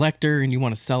you're a collector and you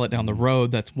want to sell it down the road,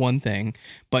 that's one thing.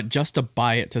 But just to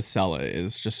buy it to sell it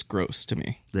is just gross to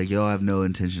me. Like, y'all have no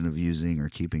intention of using or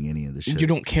keeping any of the shit. You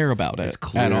don't care about it. It's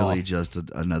clearly just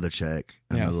another check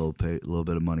and a little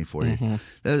bit of money for you.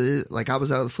 Like, I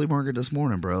was out at the flea market this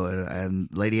morning, bro, and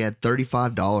lady had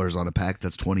 $35 on a pack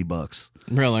that's $20.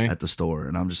 Really? At the store.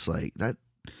 And I'm just like, that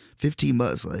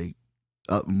 $15, like,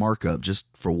 up markup just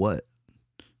for what?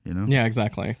 Yeah,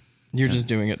 exactly. You're just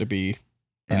doing it to be.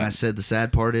 And I said the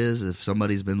sad part is if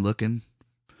somebody's been looking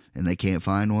and they can't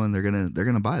find one, they're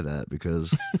gonna buy that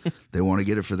because they want to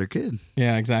get it for their kid.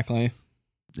 Yeah, exactly.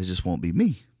 It just won't be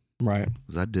me, right?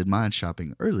 Because I did mine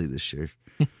shopping early this year,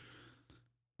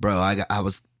 bro. I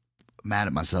was mad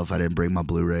at myself. I didn't bring my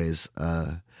Blu-rays.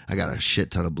 I got a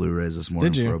shit ton of Blu-rays this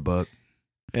morning for $1.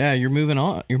 Yeah, you're moving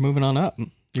on. You're moving on up.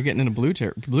 You're getting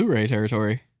into Blu-ray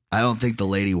territory. I don't think the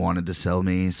lady wanted to sell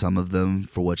me some of them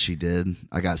for what she did.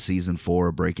 I got season 4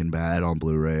 of Breaking Bad on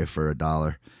Blu-ray for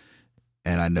 $1.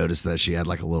 And I noticed that she had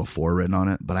like a little 4 written on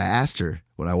it. But I asked her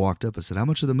when I walked up, I said, how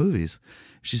much are the movies?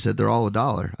 She said, they're all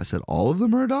 $1. I said, all of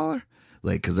them are $1?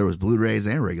 Like, because there was Blu-rays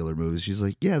and regular movies. She's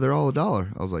like, yeah, they're all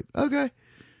 $1. I was like, okay.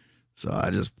 So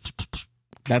I just.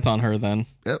 That's on her then.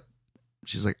 Yep.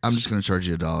 She's like, I'm just going to charge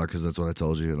you $1 because that's what I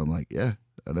told you. And I'm like, yeah,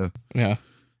 I know. Yeah.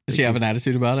 Does she have an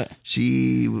attitude about it?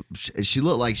 She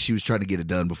looked like she was trying to get it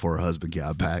done before her husband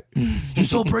got back. You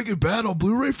saw Breaking Bad on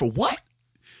Blu-ray for what?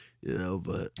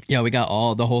 But yeah, we got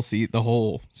the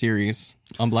whole series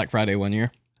on Black Friday one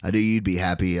year. I knew you'd be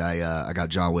happy. I got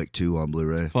John Wick 2 on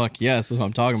Blu-ray. Fuck yes, that's what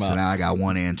I'm talking about. So now I got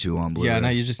 1 and 2 on Blu-ray. Yeah, now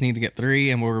you just need to get 3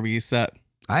 and we'll be set.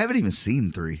 I haven't even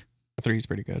seen 3. 3 is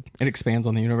pretty good. It expands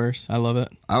on the universe. I love it.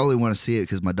 I only want to see it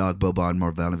because my dog Boban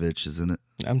Marjanovic is in it.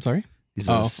 I'm sorry? He's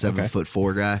a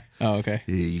 7'4" guy. Oh, okay.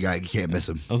 You can't miss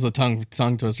him. That was a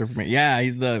tongue twister for me. Yeah,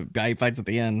 he's the guy who fights at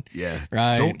the end. Yeah.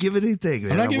 Right. Don't give it anything,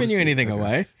 man. I'm not giving you anything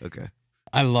away. Okay.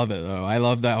 I love it though. I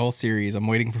love that whole series. I'm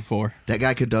waiting for 4. That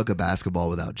guy could dunk a basketball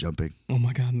without jumping. Oh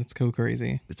my god, that's so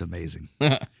crazy. It's amazing.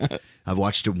 I've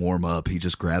watched him warm up. He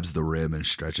just grabs the rim and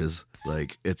stretches.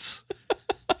 Like it's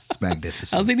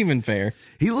magnificent. How's it even fair?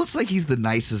 He looks like he's the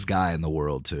nicest guy in the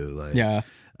world too. Like Yeah.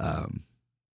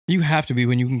 You have to be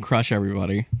when you can crush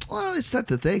everybody. Well, it's not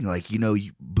the thing. Like,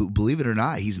 believe it or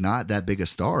not, he's not that big a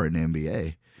star in the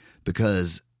NBA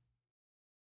because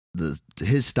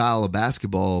his style of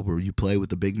basketball where you play with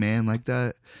the big man like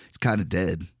that, it's kind of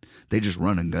dead. They just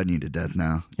run and gun you to death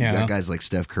now. Yeah. You got guys like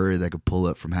Steph Curry that could pull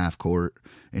up from half court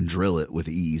and drill it with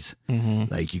ease.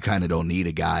 Mm-hmm. Like, you kind of don't need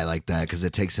a guy like that because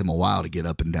it takes him a while to get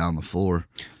up and down the floor.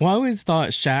 Well, I always thought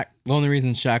Shaq, the only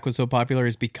reason Shaq was so popular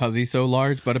is because he's so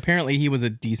large, but apparently he was a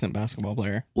decent basketball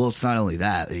player. Well, it's not only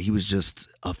that. He was just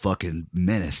a fucking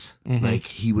menace. Mm-hmm. Like,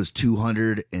 he was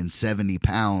 270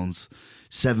 pounds,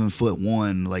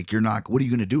 7'1". Like, what are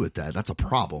you going to do with that? That's a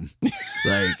problem.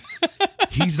 Like,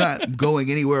 he's not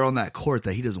going anywhere on that court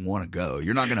that he doesn't want to go.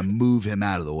 You're not going to move him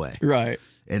out of the way. Right.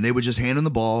 And they would just hand him the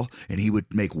ball, and he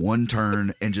would make one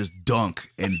turn and just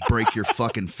dunk and break your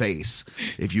fucking face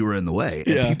if you were in the way.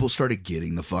 And people started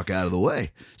getting the fuck out of the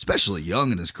way, especially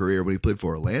young in his career when he played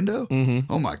for Orlando. Mm-hmm.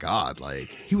 Oh, my God. Like,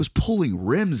 he was pulling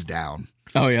rims down.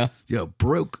 Oh, yeah.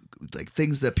 Broke, like,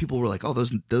 things that people were like, oh,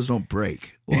 those don't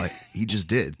break. Well, he just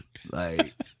did.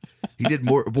 Like, he did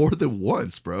more than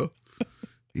once, bro.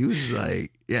 He was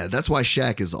like, yeah, that's why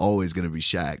Shaq is always going to be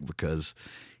Shaq, because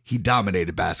he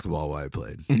dominated basketball while he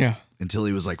played. Yeah. Until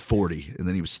he was like 40, and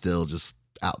then he was still just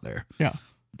out there. Yeah.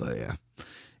 But yeah.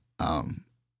 I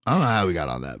don't know how we got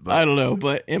on that. But I don't know,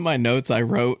 but in my notes I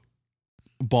wrote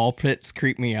ball pits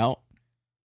creep me out.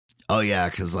 Oh yeah,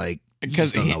 because like you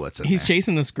just don't know what's in he's there.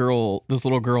 chasing this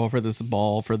little girl for this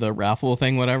ball for the raffle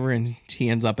thing, whatever, and he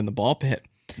ends up in the ball pit.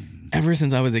 Ever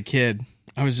since I was a kid,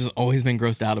 I was just always been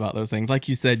grossed out about those things. Like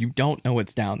you said, you don't know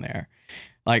what's down there.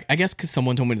 Like, I guess because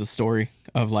someone told me the story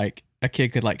of like a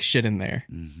kid could like shit in there,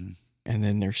 and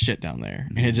then there's shit down there,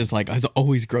 and it just like has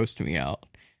always grossed me out.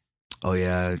 Oh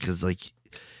yeah, because like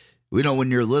when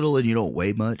you're little and you don't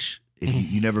weigh much, if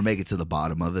you never make it to the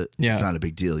bottom of it, it's not a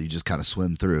big deal. You just kind of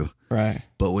swim through. Right.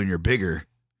 But when you're bigger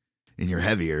and you're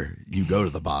heavier, you go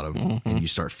to the bottom and you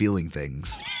start feeling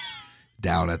things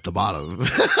down at the bottom.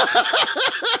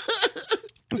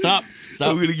 Stop.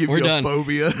 I'm gonna give you a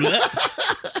phobia.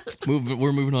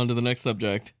 We're moving on to the next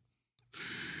subject.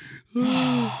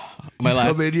 Come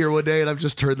in here one day and I've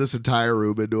just turned this entire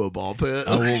room into a ball pit.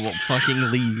 I will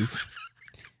fucking leave.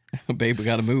 Babe, we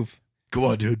gotta move. Come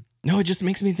on, dude. No, it just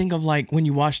makes me think of like when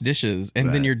you wash dishes and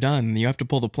then you're done and you have to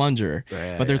pull the plunger.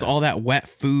 But there's all that wet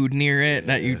food near it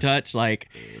that you touch. Like,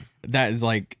 that is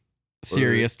like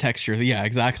serious texture. Yeah,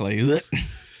 exactly.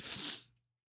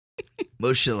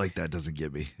 Most shit like that doesn't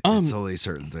get me. It's only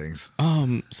certain things.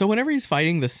 So whenever he's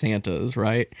fighting the Santas,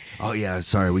 right? Oh yeah,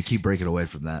 sorry, we keep breaking away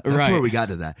from that. That's where we got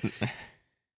to that.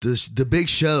 The Big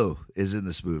Show is in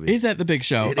this movie. Is that the Big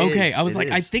Show? I was like,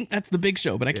 I think that's the Big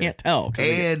Show, but I can't tell.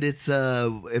 And it's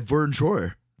Vern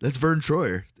Troyer. That's Vern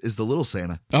Troyer is the little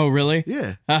Santa. Oh really?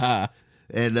 Yeah.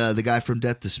 And the guy from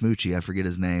Death to Smoochie, I forget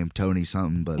his name, Tony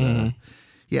something, but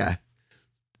yeah.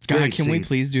 God, can we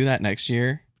please do that next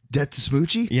year? Death to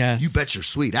Smoochie? Yes. You bet your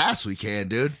sweet ass we can,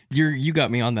 dude. You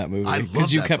got me on that movie. I love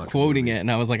because you that kept fucking quoting movie. it,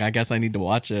 and I was like, I guess I need to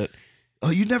watch it. Oh,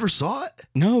 you never saw it?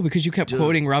 No, because you kept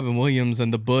quoting Robin Williams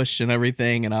and the Bush and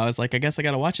everything, and I was like, I guess I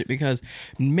gotta watch it because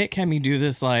Mick had me do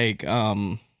this like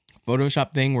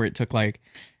Photoshop thing where it took like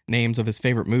names of his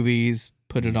favorite movies,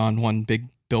 put it on one big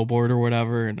billboard or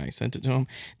whatever, and I sent it to him.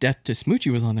 Death to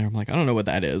Smoochie was on there. I'm like, I don't know what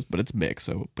that is, but it's Mick,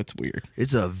 so it's weird.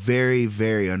 It's a very,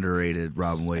 very underrated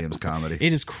Robin Williams comedy.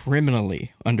 It is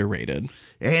criminally underrated.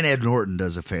 And Ed Norton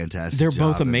does a fantastic They're job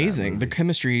both in that amazing. The movie.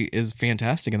 chemistry is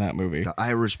fantastic in that movie. The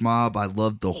Irish Mob, I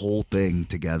love the whole thing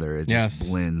together. It just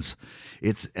blends.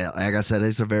 It's like I said,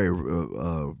 it's a very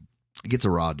it gets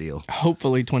a raw deal.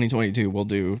 Hopefully 2022 we'll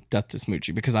do Death to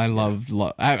Smoochie because I love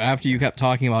after you kept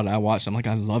talking about it, I watched. I'm like,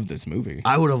 I love this movie.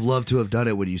 I would have loved to have done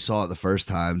it when you saw it the first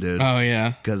time, dude. Oh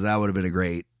yeah, because that would have been a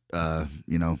great, But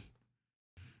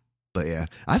yeah,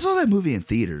 I saw that movie in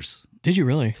theaters. Did you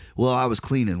really? Well, I was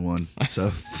cleaning one,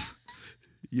 so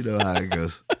you know how it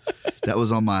goes. That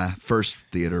was on my first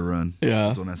theater run. Yeah.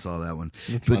 That's when I saw that one.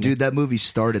 That's but funny. dude, that movie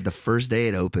started the first day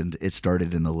it opened. It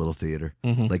started in the little theater.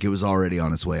 Like it was already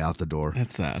on its way out the door.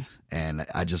 That's sad. And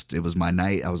it was my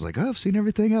night. I was like, oh, I've seen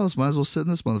everything else. Might as well sit in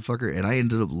this motherfucker. And I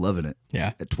ended up loving it.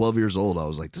 Yeah. At 12 years old, I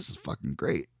was like, this is fucking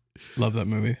great. Love that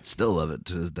movie. Still love it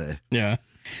to this day. Yeah.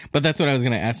 But that's what I was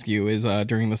going to ask you is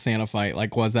during the Santa fight,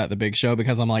 like, was that the Big Show?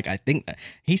 Because I'm like, I think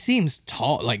he seems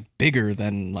tall, like bigger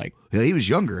than like. Yeah, he was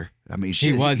younger. I mean,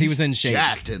 shit, he he's was in shape.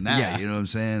 jacked in that. Yeah. You know what I'm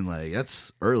saying? Like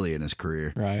that's early in his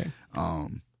career. Right.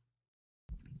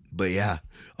 But yeah,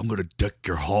 I'm gonna deck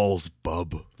your halls,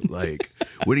 bub. Like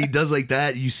when he does like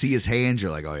that, you see his hands.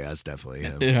 You're like, oh yeah, that's definitely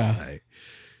him. Yeah. Like,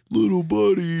 little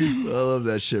buddy, I love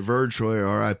that shit. Vern Troyer,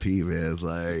 R.I.P. Man.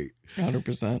 Like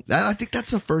 100%. that. I think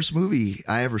that's the first movie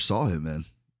I ever saw him in.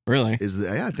 Really?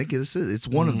 Yeah, I think it's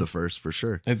one of the first for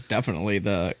sure. It's definitely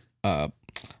the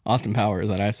Austin Powers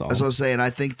that I saw. That's what I'm saying. I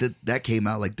think that came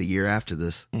out like the year after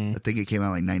this. I think it came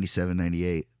out like 97,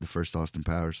 98, the first Austin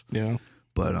Powers. Yeah.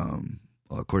 But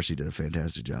well, of course he did a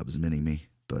fantastic job as Mini-Me.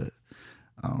 But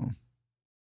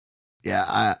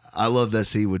yeah, I love that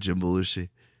scene with Jim Belushi.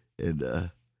 And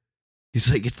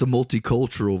he's like, it's the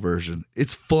multicultural version.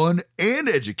 It's fun and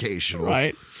educational.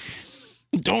 Right.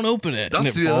 Don't open it.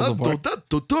 That's and it falls apart.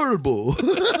 that's terrible.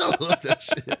 I love that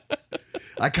shit.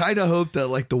 I kind of hope that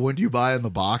like the one you buy in the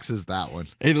box is that one.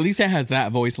 At least it has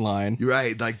that voice line. You're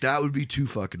right. Like that would be too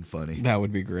fucking funny. That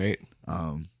would be great.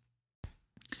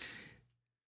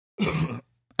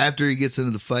 After he gets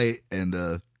into the fight and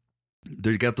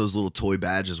they got those little toy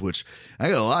badges, which I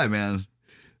gotta lie, man,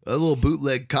 a little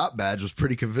bootleg cop badge was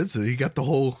pretty convincing. You got the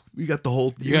whole.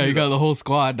 Yeah, you got the whole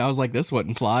squad. And I was like, this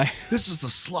wouldn't fly. This is the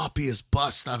sloppiest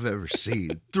bust I've ever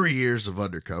seen. 3 years of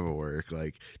undercover work.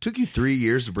 Like, took you 3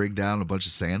 years to bring down a bunch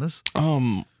of Santas?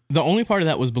 The only part of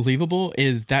that was believable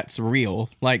is that's real.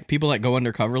 Like, people that go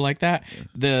undercover like that,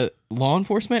 the law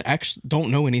enforcement actually don't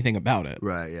know anything about it.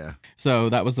 Right, yeah. So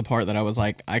that was the part that I was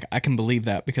like, I can believe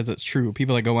that because it's true.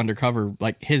 People that go undercover,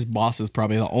 like his boss is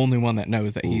probably the only one that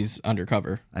knows that he's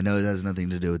undercover. I know it has nothing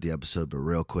to do with the episode, but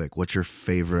real quick, what's your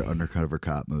favorite undercover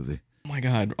cop movie? Oh my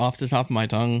God, off the top of my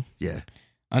tongue. Yeah.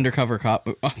 Undercover cop.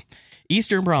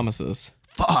 Eastern Promises.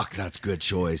 Fuck, that's a good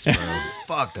choice, bro.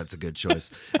 Fuck, that's a good choice.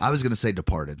 I was going to say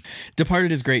Departed.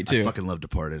 Departed is great too. I fucking love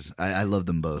Departed. I love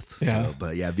them both. Yeah. So,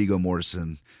 but yeah, Viggo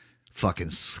Mortensen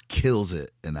fucking kills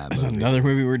it in that That's movie. another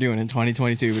movie we're doing in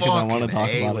 2022 because I want to talk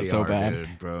about it so bad. Dude,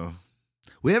 bro.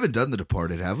 We haven't done The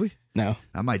Departed, have we? No.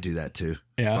 I might do that too.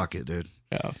 Yeah. Fuck it, dude.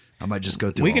 Yeah. I might just go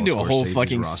through. We can do a whole Scorsese's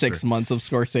fucking roster. 6 months of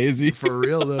Scorsese. For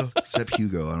real though. Except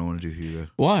Hugo. I don't want to do Hugo.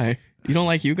 Why? You don't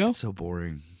like Hugo? It's so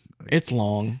boring. Like, It's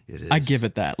long. It is. I give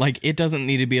it that. Like, it doesn't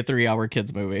need to be a 3-hour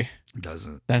kids movie. It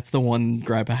doesn't. That's the one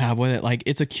gripe I have with it. Like,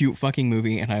 it's a cute fucking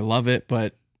movie, and I love it,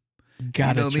 but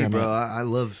gotta You know me, trim bro. it. I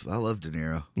love De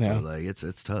Niro. Yeah. But, like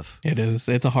it's tough. It is.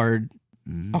 It's a hard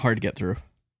Mhm. to get through.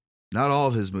 Not all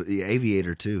of his movies.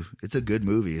 Aviator too. It's a good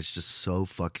movie. It's just so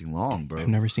fucking long, bro. I've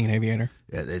never seen Aviator.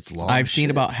 Yeah, it's long. I've as seen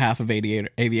shit. about half of Aviator,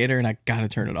 and I gotta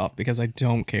turn it off because I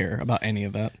don't care about any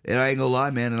of that. And I ain't gonna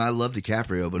lie, man. And I love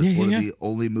DiCaprio, but it's Yeah, one yeah, of the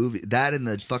only movie that and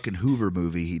the fucking Hoover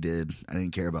movie he did. I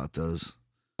didn't care about those.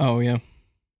 Oh yeah.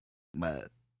 But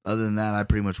other than that, I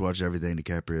pretty much watch everything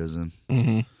DiCaprio's in.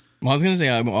 Mm-hmm. Well, I was gonna say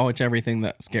I watch everything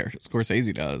that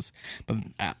Scorsese does, but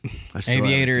I still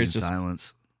Aviator haven't is seen just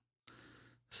Silence.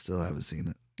 Still haven't seen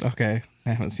it. okay. I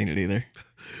haven't seen it either.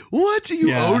 What? You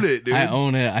Yeah, own it, dude. I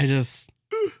own it. I just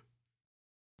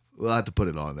We'll have to put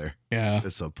it on there yeah.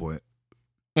 at some point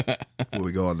when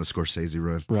we go on the Scorsese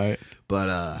run. Right.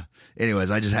 But anyways,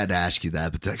 I just had to ask you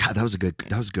that. But God, that was a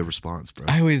good response, bro.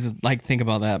 I always like think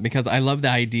about that because I love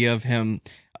the idea of him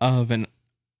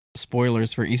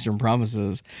spoilers for Eastern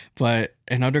Promises, but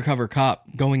an undercover cop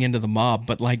going into the mob,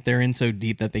 but like they're in so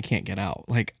deep that they can't get out.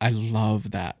 Like I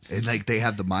love that. And like they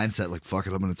have the mindset like, fuck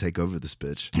it, I'm gonna take over this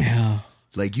bitch. Yeah.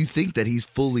 Like you think that he's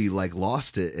fully like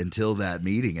lost it until that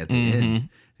meeting at the end.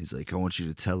 He's like, I want you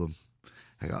to tell him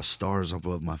I got stars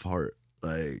above my heart.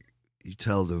 Like you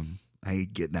tell them I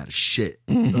ain't getting out of shit.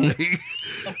 Like,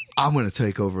 I'm gonna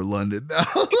take over London now.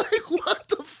 Like what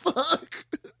the fuck?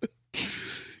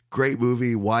 Great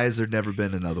movie. Why has there never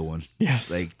been another one? Yes.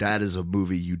 Like that is a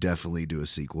movie you definitely do a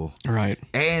sequel. Right.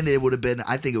 And it would have been,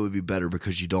 I think it would be better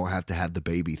because you don't have to have the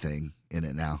baby thing in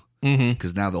it now. Mm-hmm.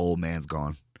 Because now the old man's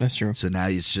gone. That's true. So now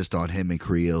it's just on him and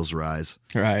Creel's rise.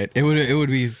 Right. It would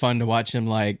be fun to watch him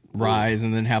like rise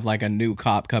and then have like a new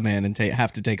cop come in and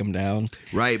have to take him down.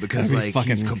 Right, because That'd be like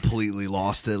he's fucking- completely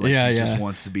lost it. Like Yeah, he yeah. just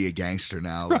wants to be a gangster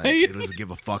now. Like Right. he doesn't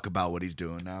give a fuck about what he's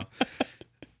doing now.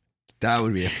 That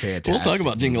would be a fantastic. We'll talk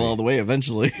about Jingle movie. All the Way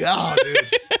eventually. Oh, dude.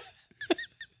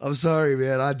 I'm sorry,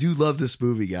 man. I do love this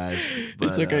movie, guys. But,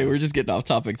 It's okay. We're just getting off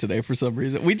topic today for some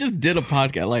reason. We just did a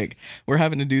podcast. Like we're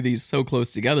having to do these so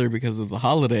close together because of the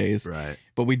holidays. right.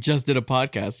 But we just did a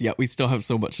podcast. Yet we still have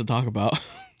so much to talk about.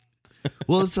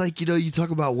 Well, it's like, you talk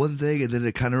about one thing and then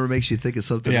it kind of makes you think of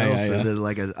something Yeah, else. yeah, yeah. And then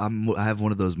like I have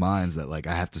one of those minds that like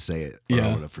I have to say it or Yeah.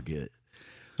 I'm gonna forget.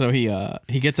 So he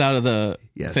gets out of the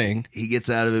Yes, thing. he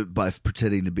gets out of it by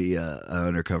pretending to be an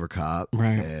undercover cop,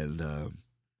 Right. And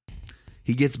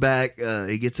he gets back.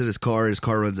 He gets in his car. His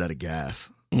car runs out of gas.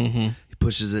 Mm-hmm. He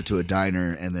pushes it to a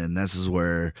diner, and then this is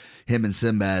where him and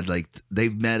Sinbad, like,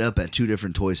 they've met up at 2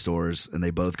 different toy stores, and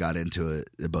they both got into it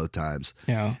at both times.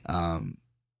 Yeah.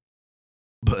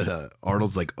 But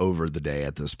Arnold's like over the day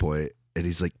at this point, and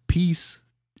he's like, "Peace.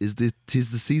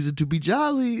 Tis the season to be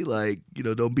jolly. Like,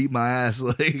 don't beat my ass.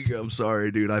 Like, I'm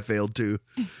sorry, dude. I failed too."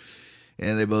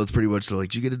 And they both pretty much are like,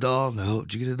 "Did you get a doll? No.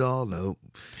 Did you get a doll? No."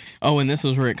 Oh, and this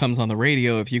is where it comes on the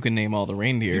radio. If you can name all the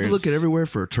reindeers. You looking everywhere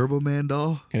for a Turbo Man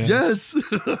doll? Yeah. Yes.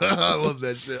 I love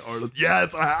that shit, Arnold.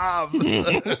 Yes, I have.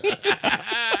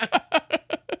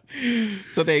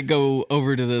 So they go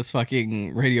over to this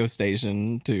fucking radio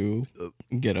station to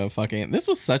get a fucking... This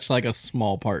was such like a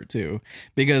small part too,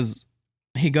 because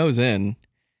he goes in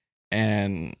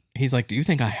and he's like, "Do you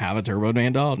think I have a Turbo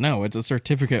Man doll?" "No, it's a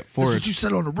certificate for..." "That's what you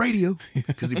said on the radio."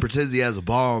 Because he pretends he has a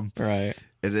bomb. Right.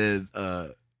 And then...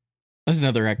 There's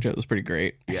another actor that was pretty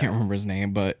great. I can't remember his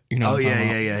name, but you know. Oh,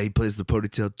 yeah. He plays the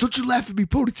ponytail. "Don't you laugh at me,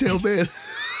 ponytail man."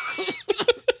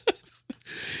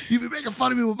 "You be making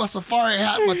fun of me with my safari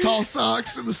hat and my tall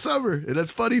socks in the summer." And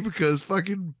that's funny because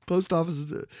fucking post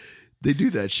offices, they do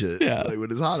that shit. Yeah. Like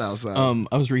when it's hot outside.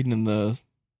 I was reading in the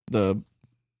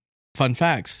fun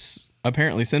facts.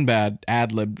 Apparently, Sinbad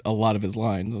ad-libbed a lot of his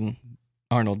lines, and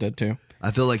Arnold did too. I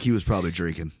feel like he was probably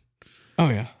drinking. Oh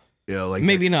yeah. Like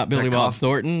maybe not Billy Bob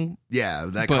Thornton. Yeah,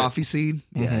 that but, coffee scene.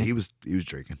 Yeah, mm-hmm. he was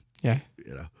drinking. Yeah.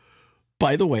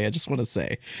 By the way, I just want to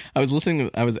say, I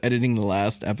was editing the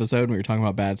last episode and we were talking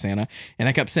about Bad Santa, and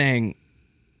I kept saying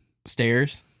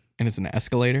stairs and it's an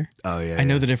escalator. Oh yeah. I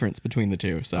know the difference between the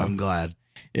two, so I'm glad.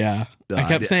 Yeah. No, I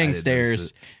kept saying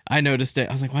stairs. I noticed it.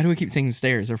 I was like, why do we keep saying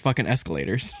stairs? They're fucking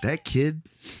escalators. That kid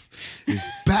is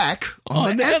back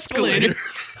on the escalator.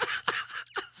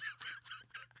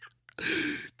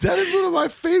 That is one of my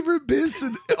favorite bits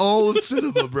in all of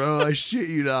cinema, bro. I shit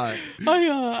you not.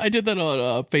 I did that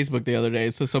on Facebook the other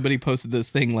day. So somebody posted this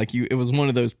thing like it was one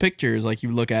of those pictures. Like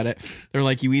you look at it, they're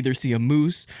like, you either see a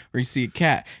moose or you see a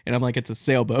cat, and I'm like, it's a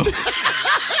sailboat.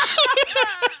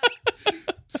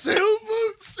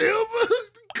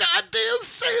 Sailboat, goddamn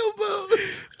sailboat.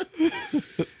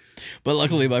 But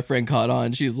luckily, my friend caught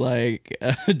on. She's like,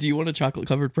 "Do you want a chocolate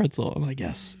covered pretzel?" I'm like,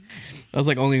 "Yes." I was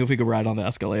like, "Only if we could ride on the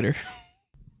escalator."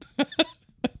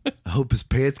 I hope his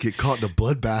pants get caught in a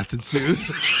bloodbath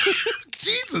ensues.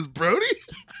 Jesus, Brody.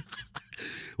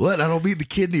 What? I don't mean the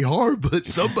kidney harm, but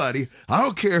somebody, I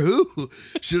don't care who,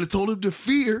 should have told him to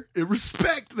fear and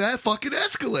respect that fucking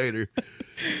escalator.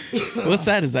 What's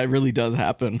sad is that really does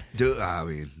happen. Dude, I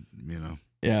mean,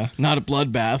 Yeah, not a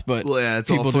bloodbath, but well, yeah, it's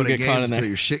people all fun do get and caught games in there until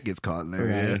your shit gets caught in there.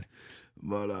 Right. Yeah.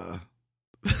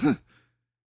 But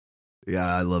yeah,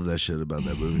 I love that shit about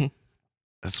that movie.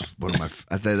 That's one of my.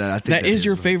 I think that is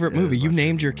your favorite movie. You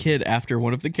named your movie. kid after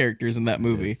one of the characters in that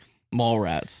movie,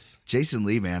 Mallrats. Jason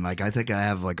Lee, man, like I think I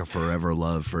have like a forever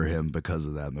love for him because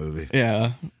of that movie.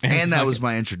 Yeah, And that was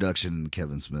my introduction to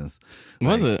Kevin Smith.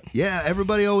 Was it? Yeah,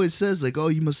 everybody always says like, "Oh,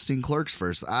 you must have seen Clerks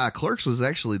first." Clerks was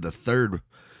actually the third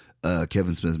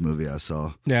Kevin Smith movie I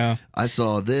saw. Yeah. I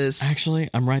saw this. Actually,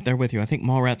 I'm right there with you. I think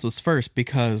Mallrats was first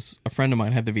because a friend of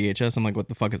mine had the VHS. I'm like, "What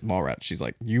the fuck is Mallrats?" She's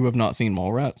like, "You have not seen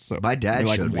Mallrats?" So my dad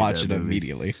showed me watch that it movie.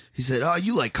 immediately. He said, "Oh,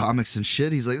 you like comics and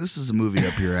shit." He's like, "This is a movie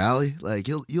up your alley. Like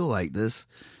you'll like this."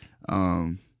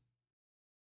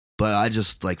 But I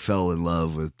just like fell in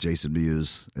love with Jason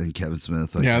Mewes and Kevin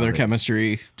Smith. Like, Yeah, their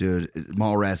chemistry. dude,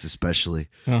 Mallrats especially.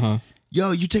 Uh-huh.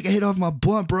 Yo, you take a hit off my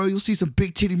blunt, bro. You'll see some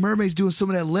big titty mermaids doing some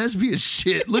of that lesbian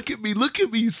shit. Look at me,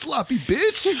 you sloppy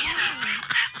bitch.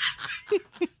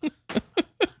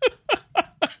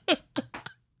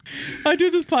 I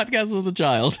do this podcast with a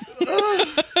child.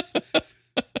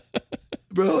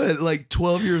 Bro, at like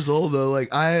 12 years old, though,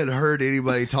 like I had heard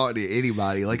anybody talk to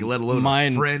anybody, like let alone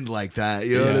a friend like that.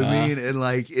 You know what I mean? And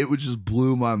like it would just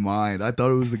blew my mind. I thought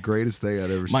it was the greatest thing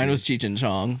I'd ever seen. Mine was Cheech and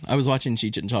Chong. I was watching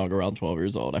Cheech and Chong around 12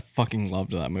 years old. I fucking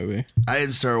loved that movie. I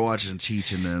didn't start watching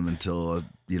Cheech and them until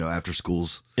after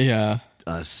school's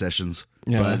sessions.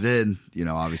 Yeah. But then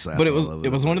obviously, but it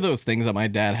was one of those things that my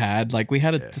dad had. Like we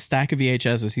had a stack of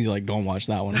VHSs. He's like, "Don't watch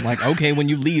that one." I'm like, "Okay, when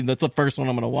you leave, that's the first one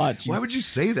I'm gonna watch." Why would you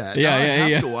say that? Yeah, now yeah, I have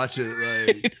yeah. to watch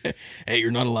it. Like, hey, you're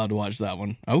not allowed to watch that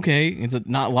one. Okay, it's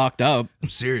not locked up. I'm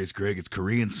serious, Greg. It's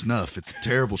Korean snuff. It's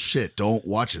terrible shit. Don't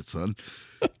watch it, son.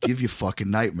 Give you fucking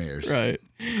nightmares. Right.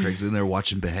 Craig's in there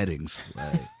watching beheadings.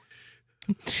 Like,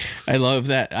 I love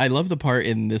that. I love the part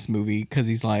in this movie because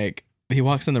he's like, he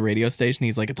walks in the radio station.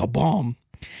 He's like, "It's a bomb."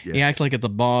 Yeah. He acts like it's a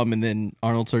bomb, and then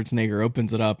Arnold Schwarzenegger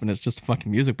opens it up, and it's just a fucking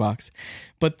music box.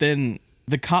 But then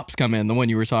the cops come in, the one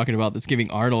you were talking about that's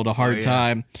giving Arnold a hard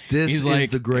time. This He's is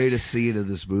like, the greatest scene of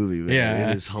this movie, man.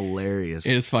 Yeah. It is hilarious.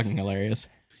 it is fucking hilarious.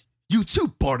 You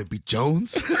too, Barnaby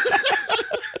Jones.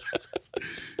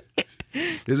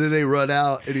 And then they run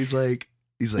out, and he's like,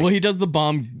 Well, he does the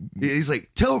bomb. he's like,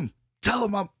 tell him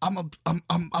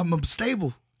I'm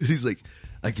unstable. And he's like,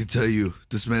 I can tell you,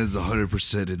 this man is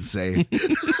 100% insane.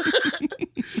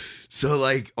 So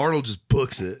like Arnold just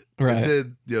books it, Right.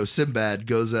 And then Sinbad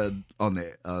goes on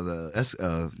the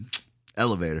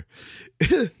elevator,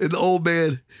 and the old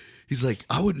man, he's like,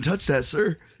 I wouldn't touch that,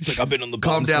 sir. He's like, I've been on the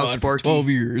Calm bomb down, squad Sparky. for 12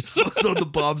 years. I was on the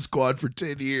bomb squad for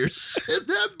 10 years, and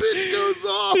that bitch goes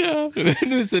off. Yeah.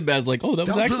 And then Sinbad's like, oh, that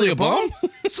was actually really a bomb?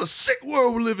 It's a sick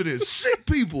world we're living in. Sick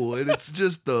people. And it's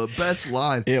just the best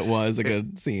line. It was a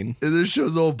good scene. And then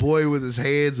shows old boy with his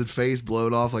hands and face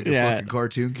blown off like a Yeah. fucking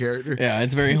cartoon character. Yeah,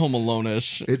 it's very Home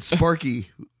Alone-ish. It's Sparky.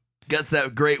 Got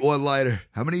that great one-liner.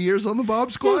 How many years on the bomb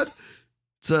squad?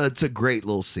 It's a great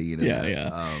little scene. in Yeah, that.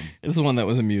 yeah. It's the one that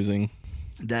was amusing.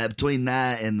 That between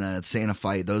that and the Santa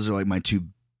fight, those are like my two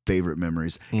favorite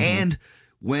memories. And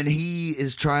when he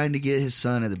is trying to get his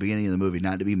son at the beginning of the movie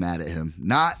not to be mad at him,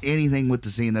 not anything with the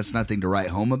scene, that's nothing to write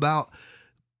home about,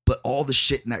 but all the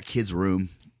shit in that kid's room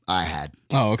I had.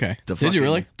 Oh, okay. The Did you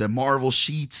really? The Marvel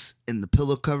sheets and the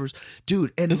pillow covers,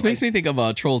 dude. And This makes me think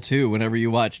of Troll 2 whenever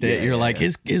you watched it. Yeah, You're like,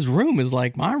 his room is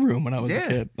like my room when I was a Yeah.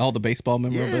 kid. All the baseball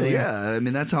memorabilia. yeah. I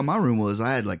mean, that's how my room was.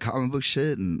 I had like comic book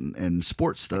shit and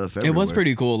sports stuff everywhere. It was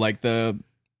pretty cool. Like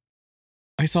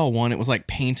I saw one, it was like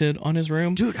painted on his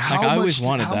room. Dude, I always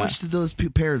wanted how that. much did those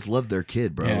parents love their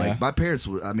kid, bro? Yeah. Like my parents,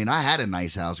 I mean, I had a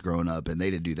nice house growing up, and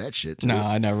they didn't do that shit. Too. No,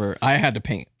 I had to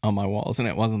paint on my walls and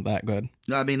it wasn't that good.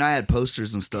 No, I mean, I had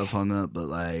posters and stuff hung up, but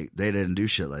like they didn't do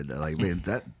shit like that. Like, man,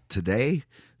 that today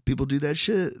people do that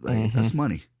shit. Like that's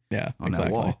money Yeah, on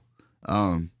exactly. that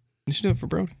wall. You should do it for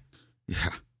Brody. Yeah,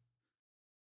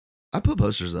 I put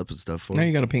posters up and stuff for Now him.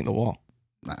 you got to paint the wall.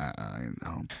 I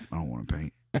don't want to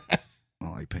paint. I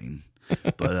don't like painting.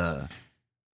 But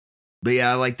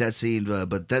yeah, I like that scene.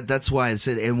 But that's why I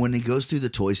said. And when he goes through the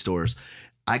toy stores,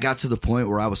 I got to the point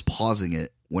where I was pausing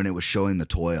it when it was showing the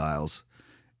toy aisles,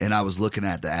 and I was looking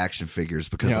at the action figures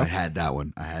because Yeah. I had that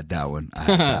one. I had that one.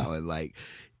 Like,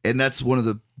 and that's one of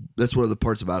the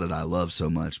parts about it I love so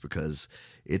much because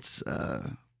it's.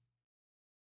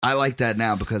 I like that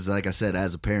now because, like I said,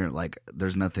 as a parent, like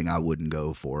there's nothing I wouldn't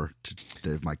go for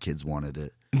if my kids wanted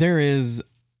it. There is,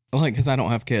 like, because I don't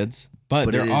have kids,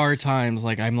 but there it are is- times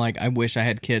like I'm like I wish I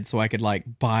had kids so I could like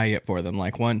buy it for them.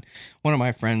 Like one of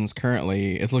my friends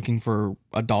currently is looking for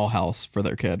a dollhouse for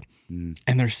their kid, and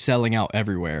they're selling out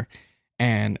everywhere.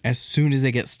 And as soon as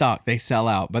they get stock, they sell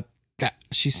out. But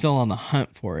she's still on the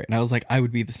hunt for it, and I was like, I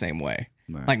would be the same way.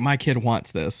 Right. Like my kid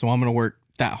wants this, so I'm gonna work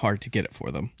that hard to get it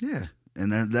for them. Yeah.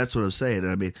 And that's what I'm saying.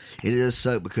 I mean, it does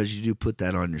suck because you do put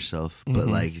that on yourself. But,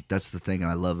 like, that's the thing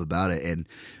I love about it. And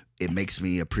it makes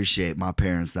me appreciate my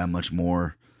parents that much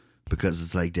more because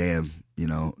it's like, damn,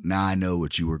 now I know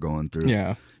what you were going through.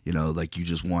 Yeah, Like you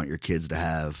just want your kids to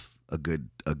have a good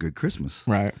Christmas,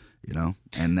 right.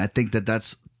 And I think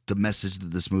that's the message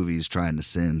that this movie is trying to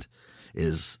send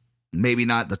is maybe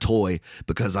not the toy,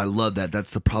 because I love that.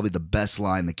 That's probably the best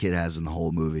line the kid has in the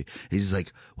whole movie. He's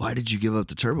like, why did you give up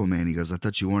the Turbo Man? He goes, I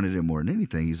thought you wanted it more than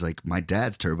anything. He's like, my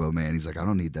dad's Turbo Man. He's like, I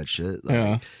don't need that shit. Like,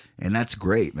 Yeah. And that's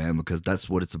great, man, because that's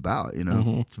what it's about,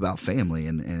 It's about family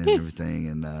and everything.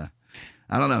 And I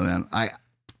don't know, man.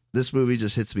 This movie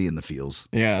just hits me in the feels.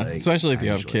 Yeah, Like, especially if I you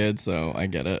have enjoy it. kids, so I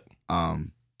get it.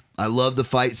 I love the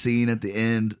fight scene at the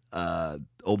end.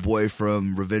 Old boy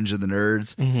from Revenge of the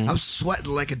Nerds. I was sweating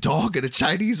like a dog at a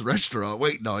Chinese restaurant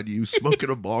waiting on you, smoking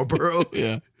a Marlboro.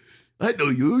 Yeah. I know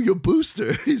you, you're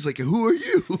Booster. He's like, who are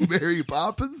you, Mary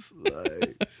Poppins?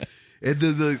 Like, and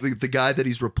then the guy that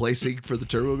he's replacing for the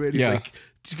Turbo Man, he's Yeah. like,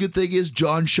 the good thing is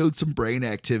John showed some brain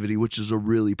activity, which is a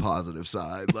really positive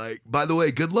sign. Like, by the way,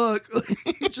 good luck.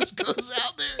 He just goes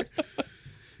out there.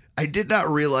 I did not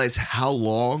realize how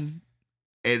long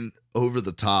and over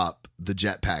the top the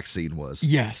jetpack scene was.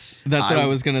 Yes, that's what I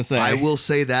was gonna say. I will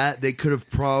say that they could have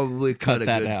probably cut Cut a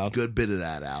that out. good bit of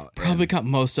that out. Probably And cut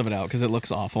most of it out because it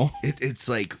looks awful. it's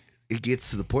like it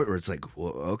gets to the point where it's like,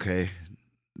 well, okay,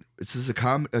 is this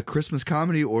a Christmas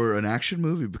comedy or an action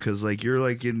movie? Because like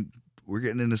we're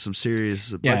getting into some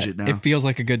serious budget now. It feels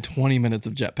like a good 20 minutes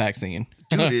of jetpack scene.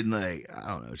 Dude, and like I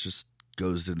don't know, it just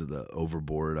goes into the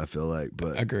overboard. I feel like,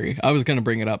 but Agree. I was gonna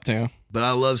bring it up too. But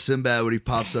I love Sinbad when he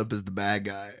pops up as the bad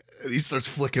guy and he starts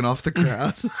flicking off the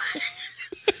crowd.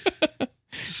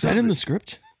 Is that in the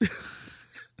script?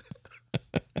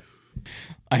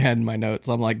 I had in my notes.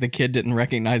 I'm like, the kid didn't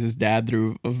recognize his dad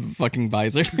through a fucking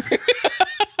visor.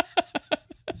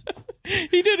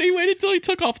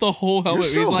 until he took off the whole helmet.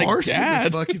 You're so He's like, harsh with Dad.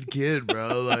 this fucking kid,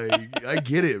 bro. Like, I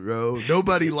get it, bro.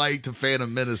 Nobody liked a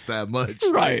Phantom Menace that much.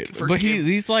 Right. Like, But forgive-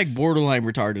 he's like borderline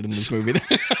retarded in this movie.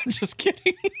 I'm just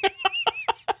kidding.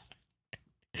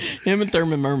 Him and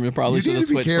Thurman Merman probably you should need have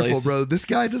to be switched careful, places. bro. This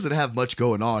guy doesn't have much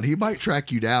going on. He might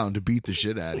track you down to beat the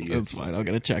shit out of you. That's fine. I'll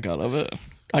get a check out of it.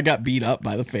 I got beat up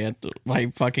by the Phantom, by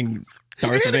fucking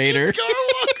Darth Anakin Vader.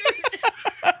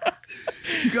 Skywalker.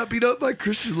 You got beat up by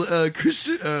Hayden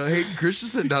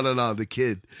Christensen? No, the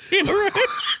kid. Yeah, right.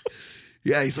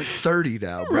 Yeah, he's like 30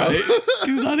 now, bro. Right.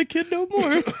 He's not a kid no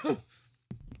more.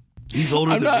 He's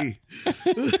older I'm than me.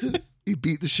 He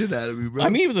beat the shit out of me, bro. I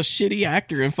mean, he was a shitty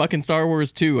actor in fucking Star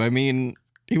Wars 2. I mean,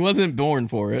 he wasn't born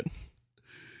for it.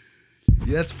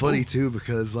 yeah, that's funny too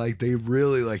because like they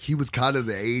really like he was kind of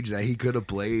the age that he could have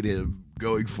played him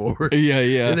going forward. Yeah,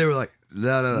 yeah. And they were like,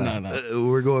 no.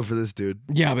 We're going for this dude.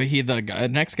 Yeah, but the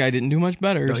next guy didn't do much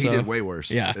better. No, he so- did way worse.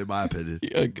 Yeah. In my opinion.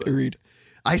 Agreed.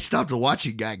 I stopped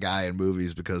watching that guy in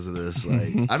movies because of this.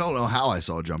 Like, I don't know how I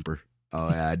saw Jumper. Oh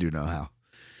yeah, I do know how.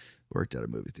 Worked at a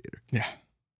movie theater. Yeah.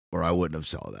 Or I wouldn't have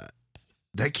saw that.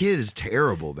 That kid is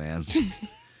terrible, man.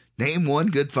 Name one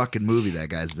good fucking movie that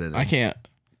guy's been in. I can't.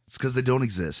 It's because they don't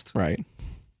exist. Right.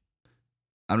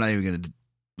 I'm not even going to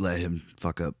let him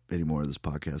fuck up any more of this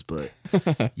podcast.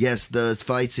 But yes, the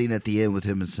fight scene at the end with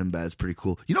him and Sinbad is pretty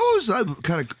cool. You know what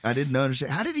was I didn't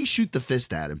understand? How did he shoot the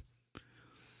fist at him?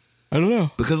 I don't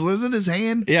know. Because wasn't his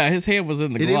hand? Yeah, his hand was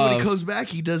in the And then when glove. he comes back,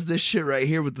 he does this shit right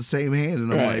here with the same hand.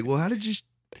 And I'm Right. like, well, how did you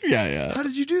Yeah.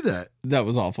 do that? That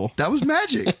was awful. That was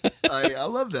magic. I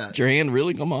love that. Did your hand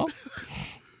really come off?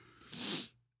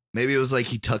 Maybe it was like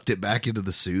he tucked it back into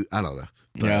the suit. I don't know.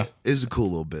 But Yeah. it was a cool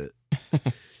little bit.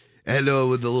 And when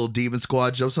the little demon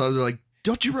squad jumps on, they're like,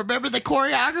 don't you remember the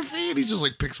choreography? And he just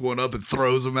like picks one up and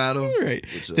throws them at him. Right.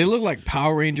 Which, They look like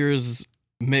Power Rangers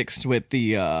mixed with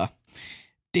the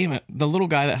damn it, the little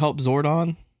guy that helped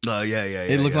Zordon. Oh, yeah.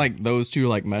 It looks like those two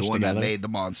like meshed the one together. that made the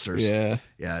monsters. Yeah.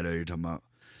 Yeah, I know what you're talking about.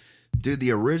 Dude,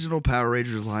 the original Power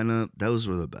Rangers lineup, those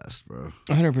were the best, bro.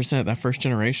 100%. That first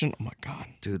generation. Oh my God.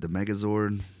 Dude, the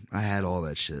Megazord, I had all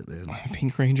that shit, man.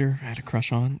 Pink Ranger, I had a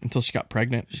crush on until she got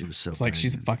pregnant. She was so It's like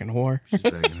she's a fucking whore. She's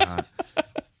banging hot.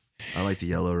 I like the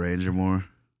Yellow Ranger more.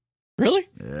 Really?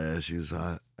 Yeah, she was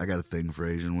hot. I got a thing for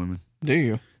Asian women. Do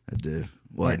you? I did.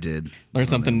 Well, I did. There's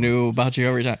something new about you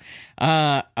every time.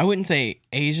 I wouldn't say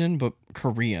Asian, but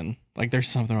Korean. Like there's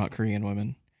something about Korean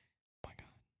women. Oh my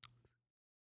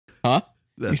God.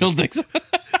 Huh? You don't think so?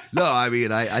 No, I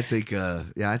mean, I think,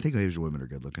 I think Asian women are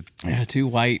good looking. Yeah, two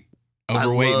white, I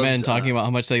overweight loved, men talking about how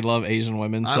much they love Asian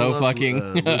women. I So loved, fucking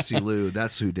Lucy Liu.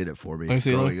 That's who did it for me.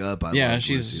 Lucy Liu? Growing up, I yeah, loved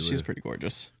Lucy she's Liu. pretty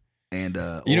gorgeous. And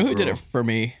You know old who did girl- it for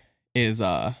me is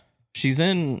she's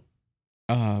in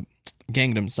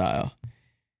Gangnam Style.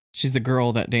 She's the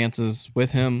girl that dances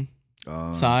with him,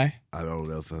 Psy. I don't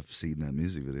know if I've seen that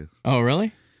music video. Oh,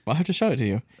 really? Well, I'll have to show it to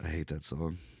you. I hate that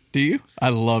song. Do you? I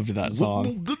loved that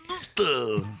song.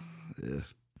 Yeah.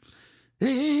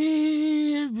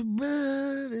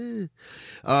 Everybody.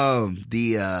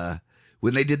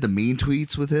 When they did the mean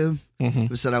tweets with him, Mhm.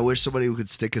 who said, "I wish somebody could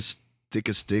stick a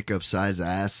stick up Psy's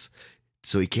ass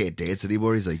so he can't dance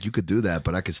anymore." He's like, "You could do that,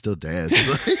 but I could still dance."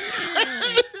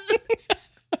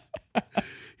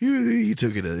 He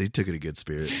took it. He took it a good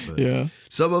spirit. But Yeah.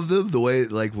 some of them, the way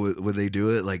like when they do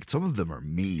it, like some of them are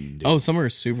mean. Dude. Oh, some are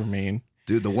super mean.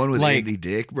 Dude, the one with Like- Andy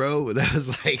Dick, bro, that was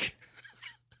like,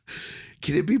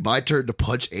 can it be my turn to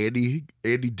punch Andy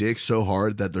Dick so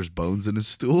hard that there's bones in his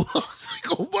stool? I was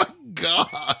like, oh my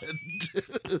God.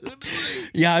 Dude.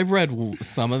 Yeah, I've read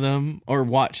some of them or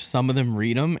watched some of them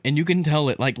read them, and you can tell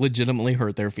it like legitimately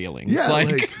hurt their feelings. Yeah, like,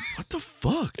 like, what the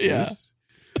fuck? Dude? Yeah.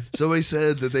 Somebody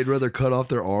said that they'd rather cut off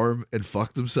their arm and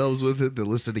fuck themselves with it than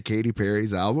listen to Katy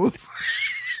Perry's album.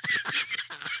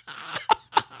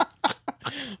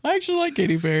 I actually like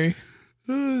Katy Perry.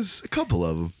 A couple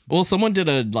of them. Well, someone did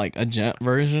a gent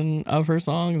version of her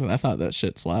songs, and I thought that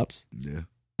shit slaps. Yeah.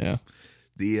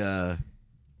 Yeah.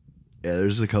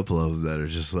 There's a couple of them that are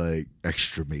just like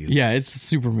extra mean. Yeah, it's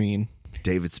super mean.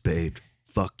 David Spade.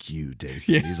 Fuck you, David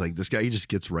Spade. Yeah. He's like, this guy, he just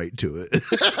gets right to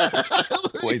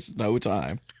it. Waste no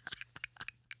time.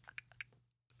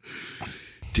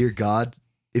 Dear God,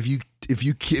 if you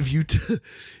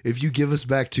give us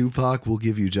back Tupac, we'll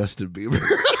give you Justin Bieber.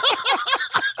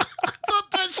 I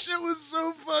thought that shit was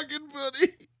so fucking funny.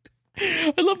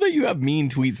 I love that you have mean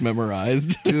tweets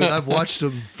memorized. Dude, I've watched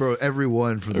them for every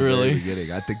one from the Really? very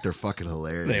beginning. I think they're fucking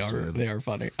hilarious. man. They are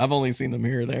funny. I've only seen them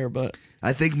here or there, but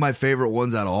I think my favorite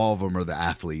ones out of all of them are the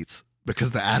athletes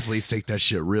because the athletes take that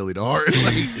shit really to heart.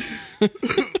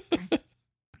 Like,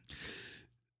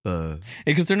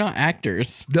 Because they're not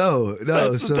actors. No.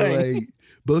 That's the So thing. like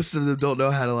most of them don't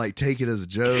know how to like take it as a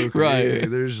joke. Right.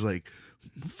 They're just like,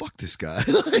 fuck this guy.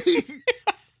 Like,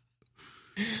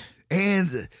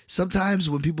 and sometimes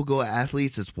when people go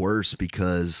athletes, it's worse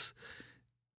because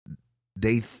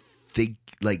they think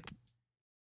like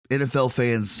NFL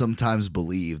fans sometimes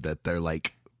believe that they're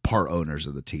like part owners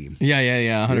of the team. Yeah,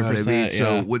 100%. You know what I mean? Yeah.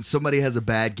 So when somebody has a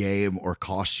bad game or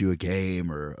costs you a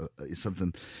game or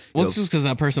something, Well, you it's know, just because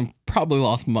that person probably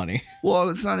lost money. well,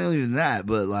 it's not even that,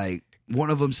 but like one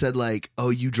of them said like, "Oh,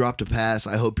 you dropped a pass.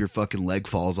 I hope your fucking leg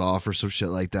falls off," or some shit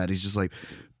like that. He's just like,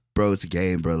 "Bro, it's a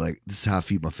game, bro. Like this is how I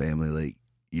feed my family. Like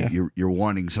you're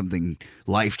wanting something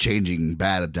life changing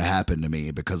bad to happen to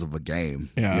me because of a game.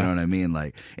 Yeah. You know what I mean?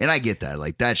 Like, and I get that.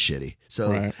 Like that's shitty. So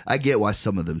Right. I get why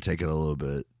some of them take it a little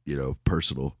bit,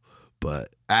 personal.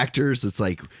 But actors, it's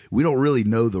like we don't really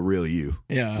know the real you.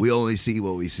 Yeah. We only see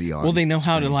what we see on. Well, they know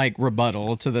how to screen. like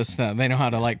rebuttal to this thing. They know how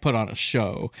to like put on a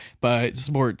show, but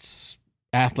sports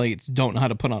athletes don't know how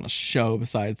to put on a show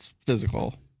besides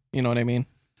physical. You know what I mean?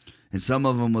 And some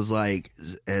of them was like,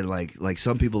 and like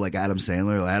some people like Adam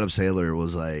Sandler. Adam Sandler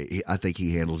was like, I think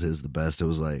he handled his the best. It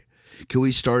was like, can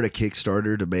we start a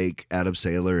Kickstarter to make Adam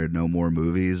Sandler and no more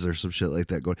movies or some shit like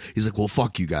that going? He's like, well,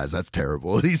 fuck you guys. That's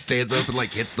terrible. And he stands up and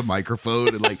like hits the microphone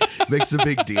and like makes a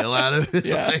big deal out of it.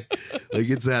 Yeah. like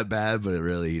it's that bad, but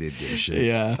he didn't give a shit.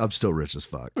 Yeah. I'm still rich as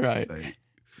fuck. Right. Like,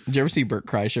 Did you ever see Burt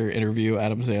Kreischer interview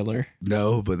Adam Sandler?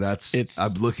 no, but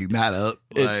I'm looking that up.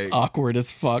 It's awkward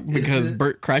as fuck because it?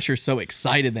 Burt Kreischer's so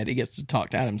excited that he gets to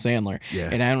talk to Adam Sandler. Yeah.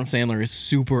 And Adam Sandler is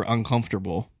super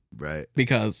uncomfortable Right.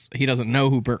 because he doesn't know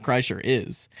who Burt Kreischer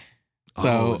is.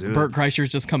 So dude. Burt Kreischer's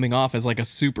just coming off as like a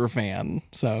super fan.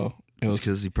 So It's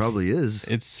because he probably is.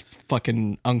 it's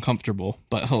fucking uncomfortable,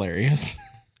 but hilarious.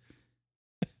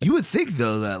 You would think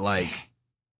though that like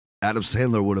Adam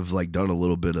Sandler would have like done a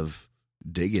little bit of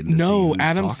digging. To see No, who's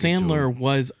Adam talking to Sandler him.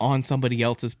 was on somebody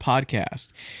else's podcast.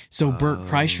 So Burt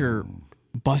Kreischer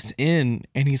busts in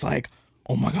and he's like,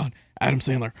 oh my God, Adam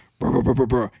Sandler. Brr, brr, brr, brr,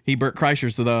 brr. He Burt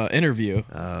Kreischer's the interview.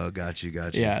 Oh, got you.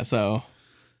 Yeah, so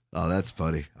Oh, that's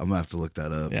funny. I'm gonna have to look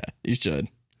that up. yeah, you should.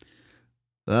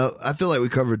 Well, I feel like we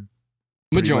covered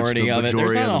pretty much Majority the of it. There's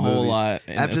majority not of a the whole movies. lot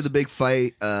in After this the big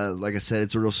fight. Like I said,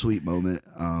 it's a real sweet moment.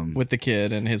 with the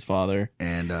kid and his father.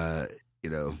 And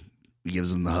he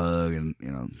gives him the hug, and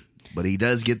but he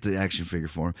does get the action figure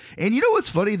for him. And you know what's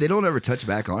funny? They don't ever touch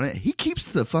back on it. He keeps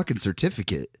the fucking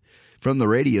certificate from the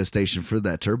radio station for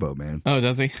that Turbo Man. Oh,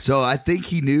 does he? So I think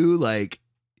he knew, like,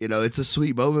 it's a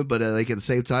sweet moment, but like at the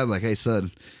same time, like, hey,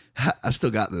 son, I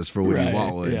still got this for when Right, you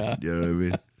want one. yeah. You know what I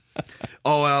mean?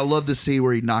 Oh, and I love the scene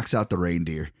where he knocks out the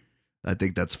reindeer. I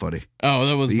think that's funny. Oh,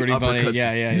 that was The pretty funny. uppercuts,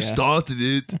 Yeah. You started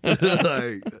it.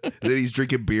 Like, then he's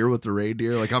drinking beer with the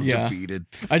reindeer. Like, I'm Yeah. defeated.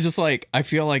 I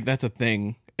feel like that's a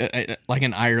thing. Like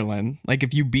in Ireland, like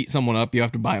if you beat someone up, you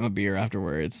have to buy them a beer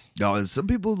afterwards. No, and some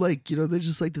people, like, they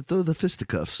just like to throw the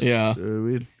fisticuffs. Yeah. You know what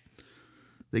I mean?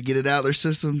 They get it out of their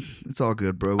system. It's all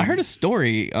good, bro. I heard a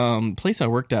story, place I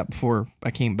worked at before I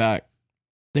came back.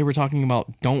 They were talking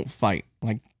about don't fight,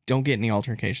 like don't get any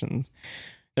altercations.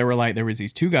 They were like, there was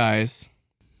these two guys.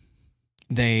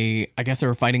 I guess they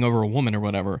were fighting over a woman or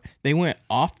whatever. They went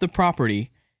off the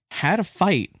property, had a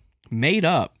fight, made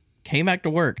up, came back to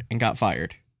work, and got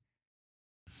fired.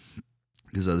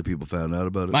 Because other people found out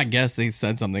about it. I guess they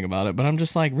said something about it, but I'm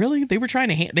just like, really? They were trying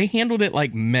to, they handled it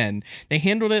like men. They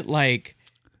handled it like,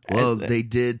 Well, they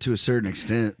did to a certain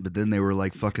extent, but then they were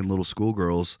like fucking little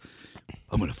schoolgirls.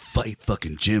 I'm gonna fight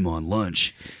fucking Jim on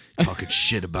lunch, talking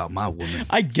shit about my woman.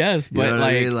 I guess, You but know what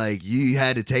like, I mean? Like you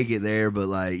had to take it there, but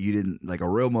like you didn't. Like a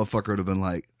real motherfucker would have been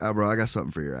like, "Oh, bro, I got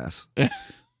something for your ass.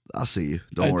 I'll see you.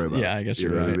 Don't worry about it." yeah, I guess you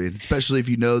you're know what I right. mean? Especially if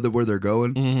you know that where they're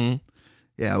going. hmm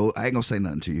Yeah, well, I ain't gonna say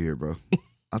nothing to you here, bro.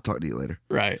 I'll talk to you later.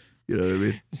 right. You know what I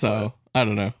mean? So I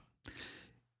don't know.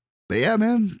 But yeah,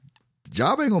 man, the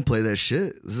job ain't gonna play that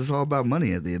shit. This is all about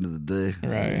money at the end of the day.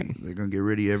 Right. They're gonna get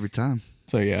rid of you every time.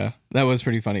 So yeah, that was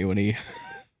pretty funny when he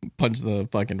punched the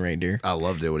fucking reindeer. I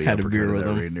loved it when he Had a beer uppercutted with that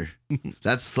him. reindeer.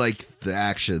 That's like the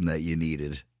action that you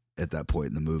needed at that point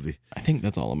in the movie. I think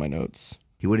that's all of my notes.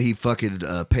 When he fucking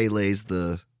Pele's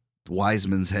the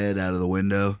Wiseman's head out of the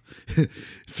window,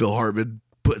 Phil Hartman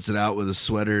puts it out with a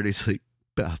sweater, and he's like,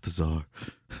 Balthazar.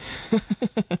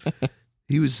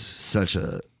 He was such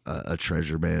a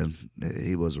treasure, man.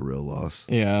 He was a real loss.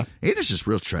 Yeah. And it's just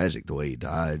real tragic the way he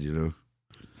died,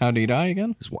 How did he die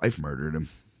again? His wife murdered him.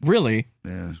 Really?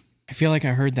 Yeah. I feel like I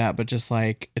heard that, but just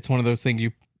like it's one of those things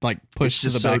you like push It's to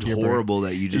the just back so of your brain. horrible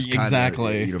that you just kind of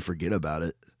Exactly. forget about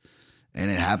it. And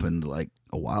it happened like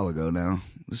a while ago now.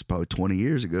 This is probably 20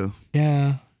 years ago.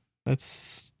 Yeah.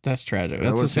 That's tragic. I That's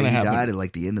want to what's say gonna he happen. died at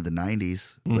like the end of the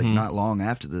 90s, like Mhm. not long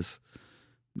after this,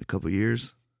 a couple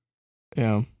years.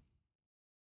 Yeah.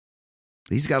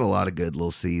 He's got a lot of good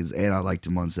little scenes, and I liked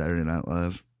him on Saturday Night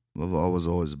Live. I was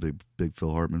always a big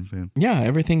Phil Hartman fan. Yeah,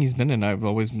 everything he's been in, I've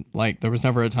always like. There was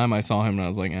never a time I saw him and I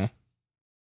was like, eh.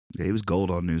 Yeah, he was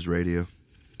gold on news radio.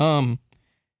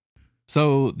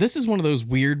 So this is one of those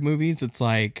weird movies. It's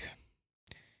like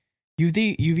you've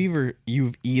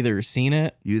either seen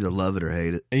it. You either love it or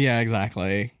hate it. Yeah,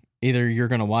 exactly. Either you're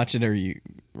gonna watch it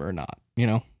or not. You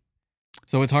know.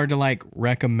 So it's hard to like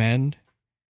recommend.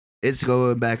 It's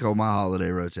going back on my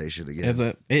holiday rotation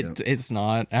again. It's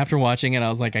not. After watching it, I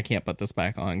was like, I can't put this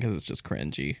back on because it's just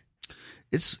cringy.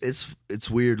 It's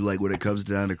weird. Like when it comes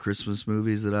down to Christmas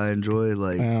movies that I enjoy,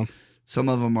 like some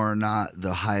of them are not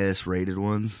the highest rated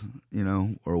ones, you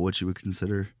know, or what you would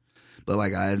consider. But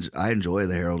like I enjoy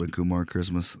the Harold and Kumar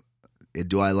Christmas.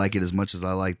 Do I like it as much as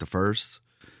I like the first?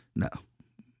 No.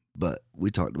 But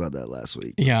we talked about that last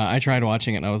week. Yeah, I tried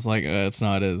watching it and I was like, it's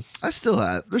not as.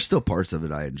 There's still parts of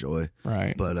it I enjoy.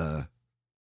 Right. But,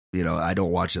 you know, I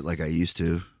don't watch it like I used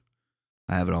to.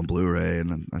 I have it on Blu-ray,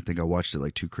 and I think I watched it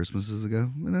like 2 Christmases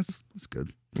ago, and that's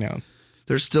good. Yeah.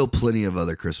 There's still plenty of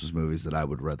other Christmas movies that I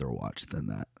would rather watch than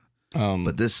that.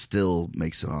 But this still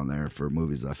makes it on there for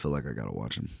movies that I feel like I got to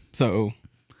watch them. So,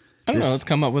 I don't know. Let's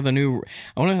come up with a new.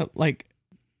 I want to like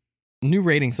new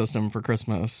rating system for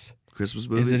Christmas. Christmas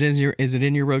movies. Is it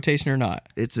in your rotation or not?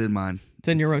 It's in mine. It's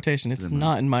in your rotation. It's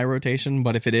not in my rotation,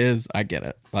 but if it is, I get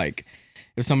it. Like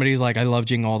if somebody's like, I love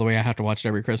Jingle All the Way, I have to watch it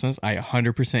every Christmas. I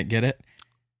 100% get it.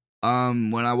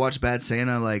 When I watched Bad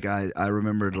Santa, like I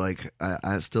remembered, like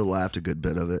I still laughed a good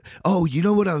bit of it. Oh, you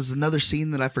know what? I was another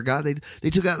scene that I forgot. They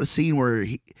took out the scene where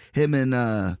him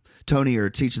and Tony are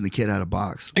teaching the kid how to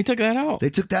box. They took that out. They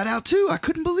took that out too. I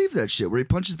couldn't believe that shit where he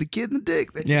punches the kid in the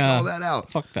dick. They took all that out.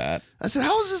 Fuck that. I said,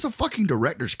 how is this a fucking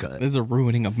director's cut? This is a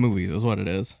ruining of movies, is what it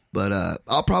is. But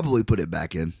I'll probably put it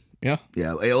back in. Yeah.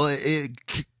 Yeah.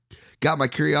 It got my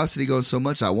curiosity going so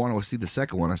much. I want to see the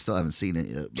second one. I still haven't seen it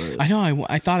yet. But I know.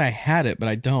 I thought I had it, but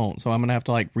I don't. So I'm gonna have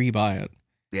to like rebuy it.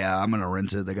 yeah, I'm gonna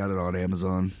rent it. They got it on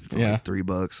Amazon for like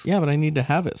 $3. Yeah, but I need to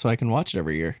have it so I can watch it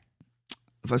every year.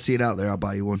 If I see it out there, I'll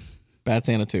buy you one. Bad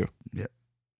Santa 2. Yeah.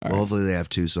 All Well, hopefully they have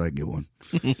 2 so I can get one.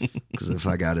 Because if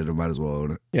I got it, I might as well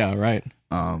own it. Yeah, right.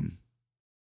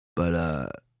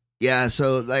 But yeah,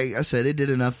 so like I said, it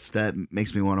did enough that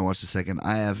makes me want to watch the second.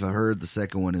 I have heard the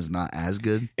second one is not as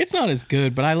good. It's not as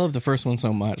good, but I love the first one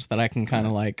so much that I can kind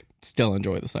of like still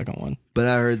enjoy the second one. But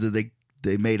I heard that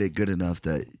they made it good enough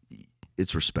that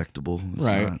it's respectable. It's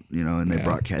right. not, you know, and they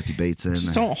brought Kathy Bates in.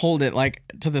 Just don't hold it like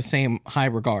to the same high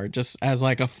regard, just as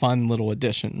like a fun little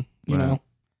addition, you know?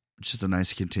 It's just a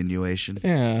nice continuation.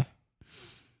 Yeah.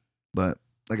 But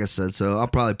like I said, so I'll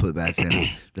probably put Bad Santa.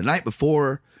 The Night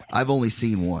Before, I've only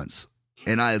seen once.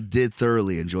 And I did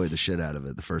thoroughly enjoy the shit out of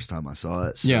it the first time I saw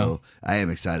it. So I am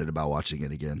excited about watching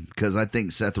it again. Because I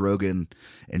think Seth Rogen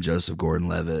and Joseph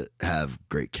Gordon-Levitt have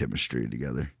great chemistry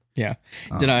together. Yeah.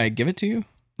 Did I give it to you?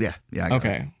 Yeah. Yeah. I got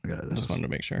it. I just wanted to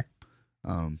make sure.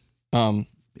 Yeah.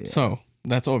 So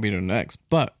that's what we'll be doing next.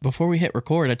 But before we hit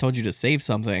record, I told you to save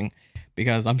something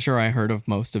because I'm sure I heard of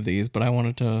most of these, but I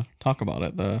wanted to talk about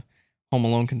it. The Home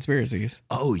Alone conspiracies.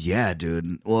 Oh, yeah,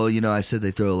 dude. Well, you know, I said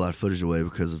they throw a lot of footage away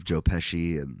because of Joe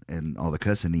Pesci and all the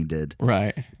cussing he did.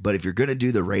 Right. But if you're going to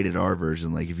do the rated R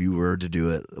version, like if you were to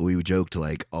do it, we would joke to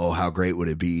like, oh, how great would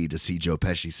it be to see Joe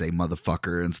Pesci say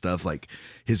motherfucker and stuff, like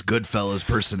his Goodfellas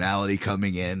personality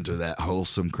coming into that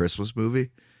wholesome Christmas movie.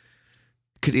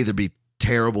 Could either be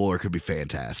terrible or it could be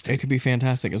fantastic. It could be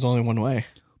fantastic. There's only one way.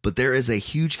 But there is a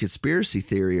huge conspiracy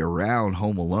theory around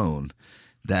Home Alone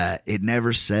that it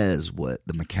never says what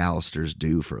the McAllisters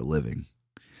do for a living.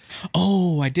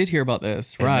 Oh, I did hear about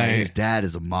this. And right. that his dad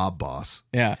is a mob boss.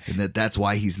 Yeah. And that's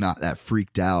why he's not that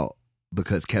freaked out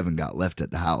because Kevin got left at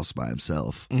the house by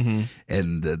himself. Mm-hmm.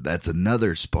 And that's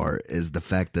another part is the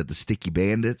fact that the Sticky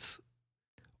Bandits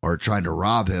are trying to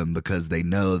rob him because they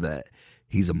know that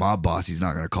he's a mob boss. He's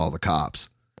not going to call the cops.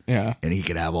 Yeah. And he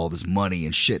can have all this money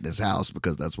and shit in his house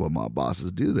because that's what mob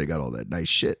bosses do. They got all that nice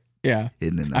shit. Yeah.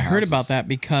 Hidden in the I heard about that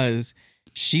because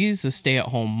she's a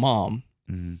stay-at-home mom.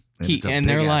 Mm-hmm. And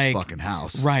they're like, fucking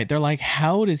house. Right. They're like,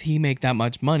 how does he make that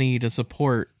much money to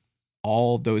support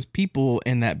all those people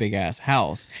in that big ass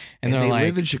house? And they're they like,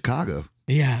 live in Chicago.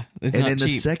 Yeah. It's and not in the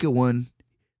cheap. second one,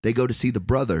 they go to see the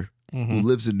brother who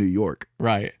lives in New York.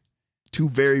 Right. 2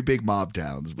 very big mob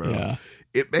towns, bro. Yeah.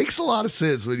 It makes a lot of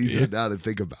sense when you sit down and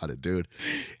think about it, dude.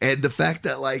 And the fact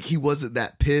that like he wasn't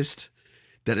that pissed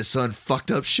that his son fucked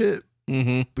up shit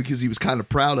Mm-hmm. because he was kind of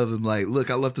proud of him. Like, look,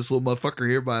 I left this little motherfucker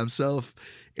here by himself.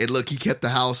 And look, he kept the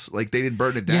house. Like, they didn't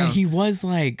burn it down. Yeah, he was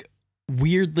like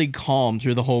weirdly calm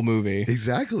through the whole movie.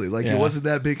 Exactly. Like, Yeah. it wasn't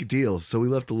that big a deal. So we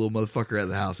left the little motherfucker at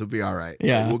the house. It'll be all right.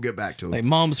 Yeah. Like, we'll get back to him. Like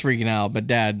mom's freaking out, but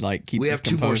dad like keeps We his have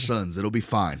 2 more composure. sons. It'll be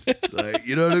fine. Like,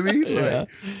 you know what I mean? Like, Yeah.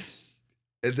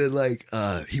 and then, like,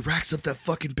 he racks up that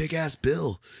fucking big ass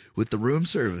bill with the room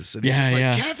service. And he's Yeah, just like,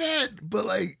 yeah. Kevin. But,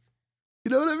 like, you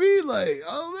know what I mean? Like,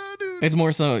 oh, no, dude. It's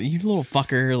more so you little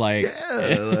fucker. Like, Yeah,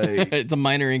 like- it's a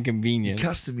minor You're inconvenience.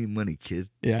 costing me money, kid.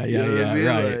 Yeah, You yeah, know what yeah. I mean?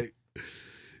 Right. Like,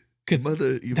 'Cause your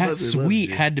mother that loves suite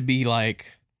you. had to be like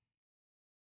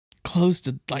close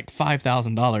to like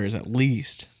 $5,000 at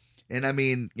least. And I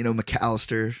mean, you know,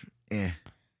 McAllister,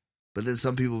 But then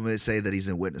some people may say that he's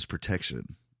in witness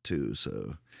protection too.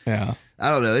 So Yeah, I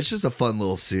don't know. It's just a fun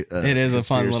little. it is a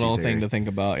fun little thing to think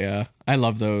about. Yeah, I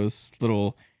love those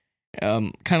little,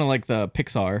 kind of like the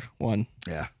Pixar one.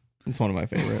 Yeah, It's one of my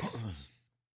favorites.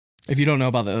 If you don't know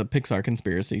about the Pixar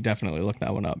conspiracy, definitely look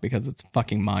that one up because it's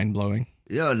fucking mind blowing.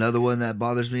 Yeah, another one that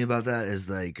bothers me about that is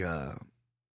like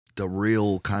the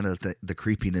real kind of the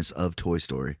creepiness of Toy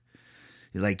Story.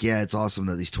 You're like, yeah, it's awesome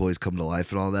that these toys come to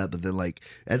life and all that, but then like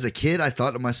as a kid, I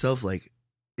thought to myself, like,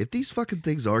 if these fucking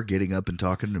things are getting up and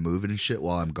talking and moving and shit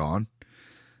while I'm gone,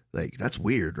 like that's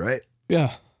weird, right?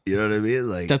 Yeah, You know what I mean?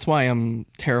 Like that's why I'm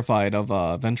terrified of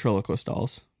ventriloquist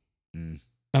dolls. Mm.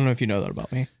 I don't know if you know that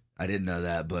about me. I didn't know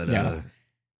that, but Yeah.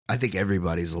 I think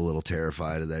everybody's a little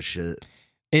terrified of that shit.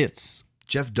 It's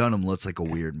Jeff Dunham looks like a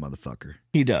weird motherfucker.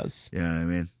 he does. You know what I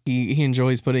mean? He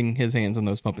enjoys putting his hands on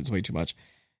those puppets way too much.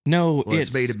 No, Well,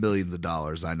 it's made him millions of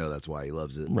dollars. I know that's why he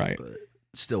loves it. Right. But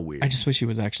still weird. I just wish he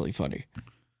was actually funny.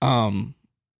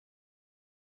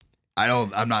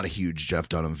 I'm not a huge Jeff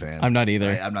Dunham fan. I'm not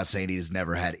either. I'm not saying he's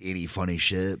never had any funny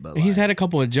shit, but He's like, had a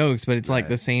couple of jokes, but it's like Right.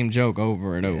 the same joke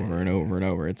over and Yeah, over and over and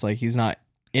over. It's like he's not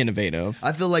innovative.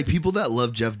 I feel like people that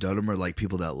love Jeff Dunham are like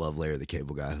people that love Larry the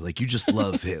Cable Guy. Like you just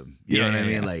love him. You know Yeah, what I yeah,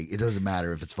 mean? yeah. Like it doesn't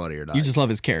matter if it's funny or not. You just love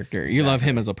his character. You love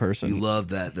him Exactly. as a person. You love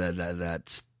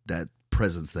that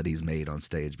presence that he's made on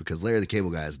stage because Larry the Cable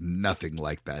Guy is nothing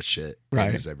like that shit Right.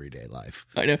 in his everyday life.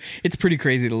 I know. It's pretty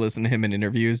crazy to listen to him in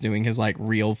interviews doing his like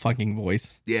real fucking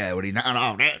voice. Yeah, when he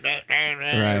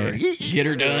Right. Get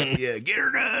her done. Yeah, get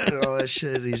her done. And all that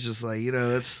shit. He's just like,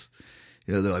 that's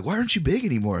they're like, why aren't you big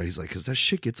anymore? He's like, because that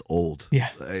shit gets old. Yeah.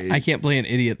 Like, I can't play an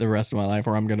idiot the rest of my life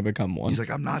or I'm going to become one. he's like,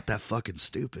 I'm not that fucking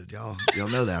stupid, y'all. Y'all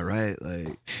know that, right?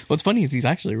 Like, What's funny is he's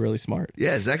actually really smart.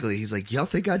 yeah, exactly. He's like, y'all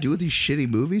think I do these shitty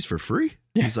movies for free?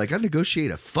 Yeah. He's like, I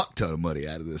negotiate a fuck ton of money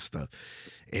out of this stuff.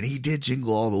 And he did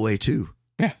Jingle All the Way too.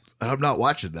 Yeah. And I'm not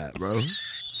watching that, bro.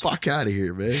 Fuck out of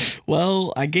here, man.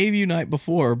 Well, I gave you Night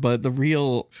Before, but the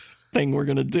real thing we're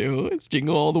going to do is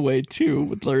Jingle All the Way 2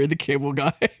 with Larry the Cable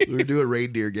Guy. We're doing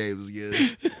reindeer games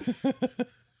again.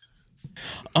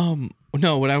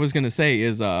 No, what I was going to say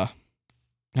is, I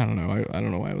don't know. I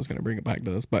don't know why I was going to bring it back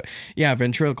to this, but yeah,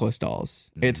 ventriloquist dolls.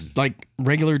 It's like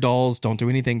regular dolls don't do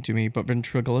anything to me, but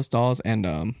ventriloquist dolls and,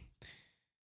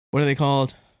 what are they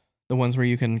called? The ones where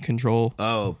you can control.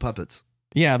 Oh, puppets.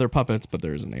 Yeah, they're puppets, but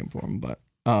there's a name for them, but,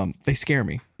 they scare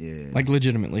me, Yeah. like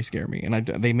legitimately scare me. And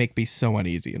they make me so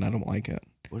uneasy and I don't like it.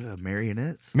 What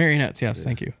marionettes? Marionettes. Yes. Yeah.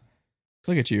 Thank you.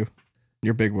 Look at you.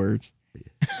 Your big words.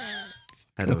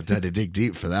 I know, had to dig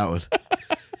deep for that one.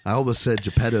 I almost said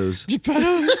Geppettos.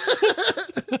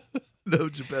 Geppettos. No,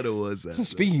 Geppetto was that.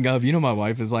 Speaking of, my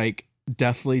wife is like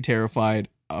deathly terrified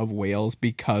of whales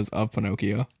because of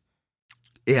Pinocchio.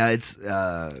 Yeah, it's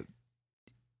that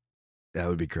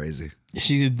would be crazy.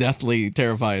 She's deathly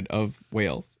terrified of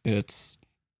whales. It's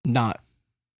not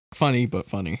funny, but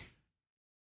funny.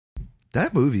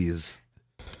 That movie is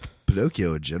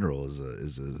Pinocchio in general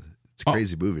is a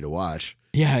crazy movie to watch.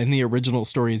 Yeah, and the original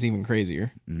story is even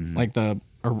crazier. Mhm. Like the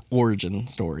origin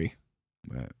story.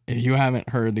 Right. If you haven't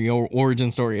heard the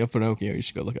origin story of Pinocchio, you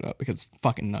should go look it up because it's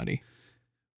fucking nutty.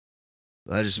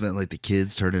 I just meant like the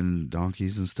kids turning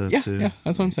donkeys and stuff Yeah, too. yeah,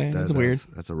 that's what I'm saying. That's weird.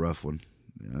 That's a rough one.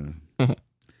 Yeah.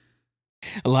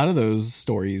 A lot of those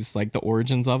stories, like the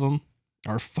origins of them,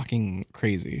 are fucking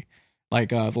crazy. Like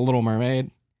the Little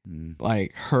Mermaid, Mm.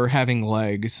 like her having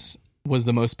legs was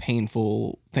the most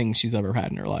painful thing she's ever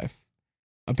had in her life.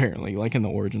 Apparently, like in the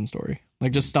origin story,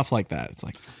 like just stuff like that. It's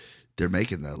like, They're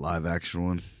making that live action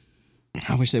one.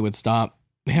 I wish they would stop.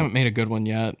 They haven't made a good one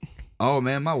yet. Oh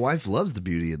man, my wife loves the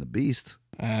Beauty and the Beast.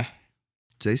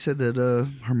 They said that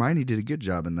Hermione did a good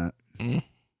job in that. Mm.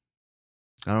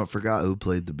 I don't forgot who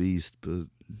played the Beast, but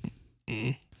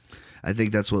Mm. I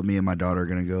think that's what me and my daughter are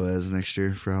gonna go as next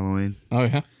year for Halloween. Oh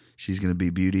yeah. She's gonna be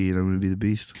Beauty and I'm gonna be the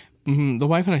Beast. The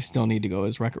wife and I still need to go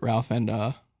as Wreck-It Ralph and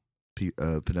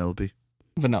Penelope.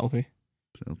 Vanellope.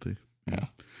 Penelope. Yeah.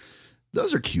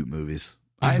 Those are cute movies.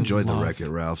 I enjoyed the love- Wreck-It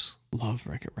Ralphs. Love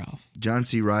Wreck-It Ralph. John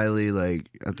C. Reilly, like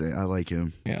I like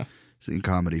him. Yeah. He's in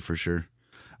comedy for sure.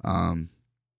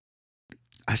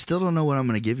 I still don't know what I'm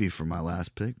gonna give you for my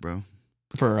last pick, bro.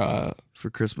 For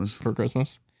Christmas. for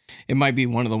Christmas. It might be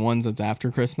one of the ones that's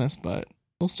after Christmas, but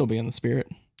we'll still be in the spirit.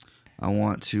 I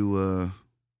want to.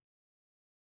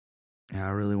 I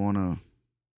really want to.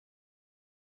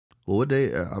 Well, what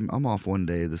day? I'm off one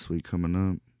day this week coming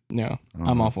up. No, I don't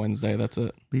I'm know. off Wednesday. That's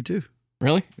it. Me too.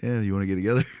 Really? Yeah, you want to get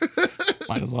together?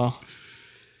 Might as well.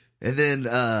 And then,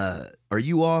 are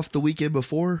you off the weekend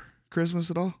before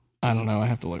Christmas at all? I don't know. I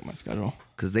have to look at my schedule.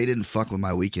 Because they didn't fuck with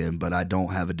my weekend, but I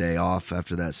don't have a day off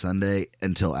after that Sunday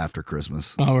until after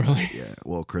Christmas. Oh, really? Yeah,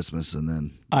 well, Christmas and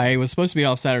then. I was supposed to be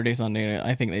off Saturday, Sunday. And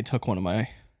I think they took one of my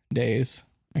days.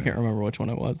 I can't remember which one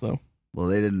it was, though. Well,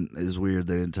 they didn't. It's weird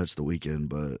they didn't touch the weekend,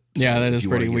 but Yeah, that if is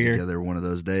you wanna pretty get weird. Together one of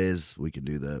those days, we can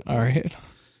do that. All right.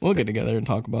 We'll get together and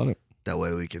talk about it. That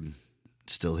way we can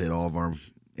still hit all of our,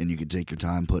 and you can take your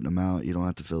time putting them out. You don't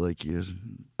have to feel like you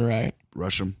Right.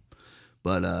 rush them.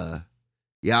 But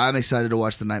yeah, I'm excited to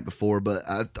watch The Night Before. But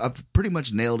I've pretty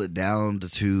much nailed it down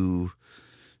to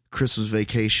Christmas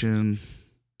Vacation,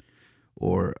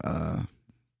 or I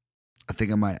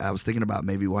think I was thinking about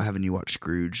maybe having you watch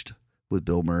Scrooged with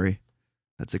Bill Murray.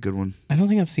 That's a good one. I don't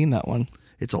think I've seen that one.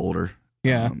 It's older.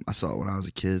 Yeah. I saw it when I was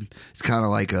a kid. It's kind of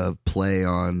like a play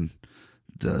on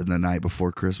the Night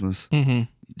Before Christmas, Mm-hmm.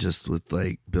 just with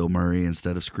like Bill Murray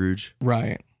instead of Scrooge.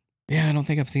 Right. Yeah, I don't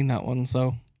think I've seen that one,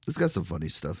 so It's got some funny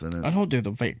stuff in I it. don't do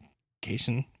the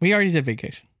Vacation. We already did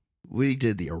Vacation. We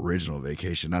did the original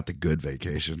Vacation, not the good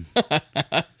Vacation.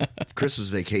 Christmas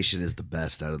Vacation is the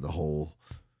best out of the whole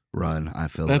run. I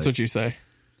feel That's like. what you say.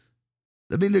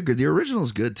 I mean, the original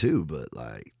is good too, but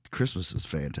like Christmas is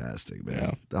fantastic, man.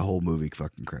 Yeah. The whole movie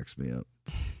fucking cracks me up.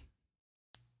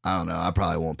 I don't know. I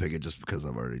probably won't pick it just because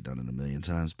I've already done it a million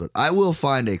times, but I will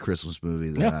find a Christmas movie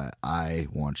that I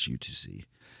want you to see.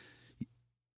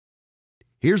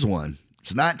 Here's one.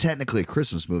 It's not technically a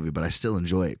Christmas movie, but I still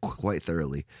enjoy it quite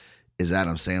thoroughly. Is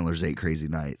Adam Sandler's 8 Crazy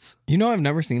Nights. You know, I've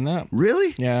never seen that.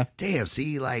 Really? Yeah. Damn,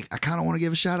 see, like I kind of want to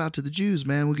give a shout out to the Jews,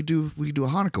 man. We could do a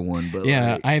Hanukkah one, but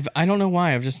Yeah, like, I don't know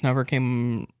why. I've just never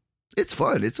came. it's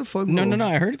fun. It's a fun No.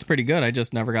 I heard it's pretty good. I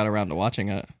just never got around to watching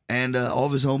it. And all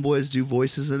of his homeboys do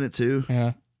voices in it too.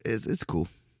 Yeah. It's cool.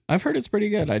 I've heard it's pretty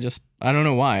good. I don't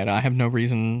know why. I have no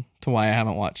reason to why I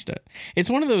haven't watched it. It's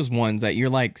one of those ones that you're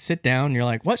like, sit down, you're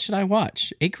like, what should I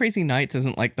watch? 8 Crazy Nights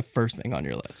isn't like the first thing on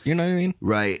your list. You know what I mean?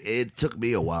 Right. It took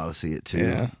me a while to see it too.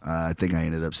 Yeah. I think I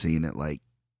ended up seeing it like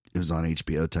it was on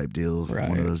HBO type deal one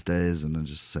Right. of those days, and then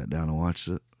just sat down and watched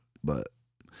it. But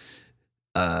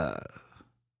I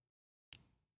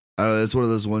don't know, it's one of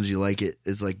those ones you like it.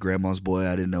 It's like Grandma's Boy.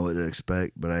 I didn't know what to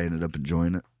expect, but I ended up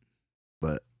enjoying it.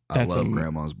 But I That's love a-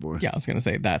 Grandma's Boy. Yeah, I was going to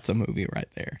say that's a movie right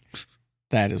there.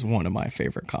 That is one of my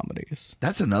favorite comedies.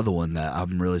 That's another one that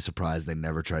I'm really surprised they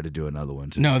never tried to do another one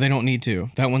too. No, they don't need to.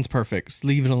 That one's perfect. Just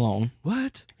leave it alone.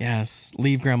 What? Yes,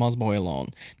 leave Grandma's Boy alone.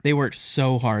 They worked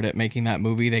so hard at making that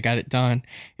movie. They got it done.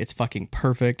 It's fucking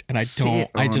perfect. And I just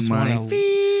want to.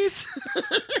 face.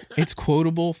 It's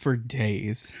quotable for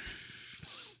days.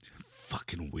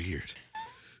 Fucking weird.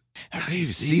 How do you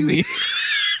see me?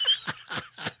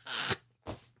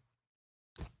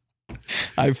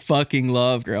 I fucking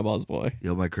love Grandma's Boy.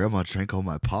 Yo, my grandma drank all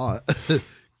my pot.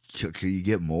 Can you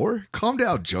get more? Calm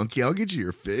down, junkie. I'll get you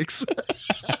your fix.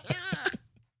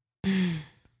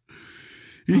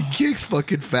 He kicks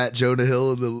fucking fat Jonah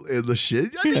Hill in the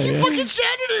shit. I think he Yeah. fucking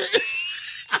shattered it.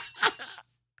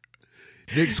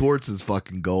 Nick Swartz is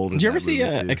fucking gold. Did you ever see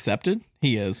Accepted?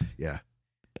 He is. Yeah.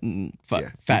 Yeah, He's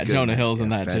Fat good Jonah in Hill's in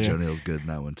that Fat too. Jonah Hill's good in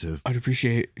that one too. I'd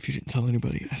appreciate if you didn't tell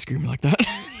anybody I scream like that.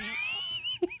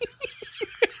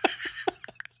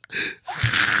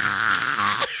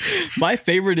 My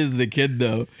favorite is the kid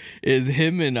though. Is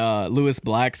him and Louis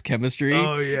Black's chemistry.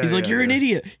 Oh, yeah, He's like, yeah, "You're an yeah.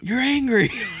 idiot. You're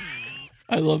angry."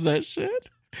 I love that shit.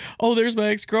 Oh, there's my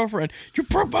ex-girlfriend. You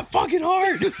broke my fucking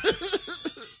heart.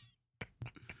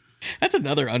 That's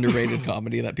another underrated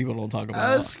comedy that people don't talk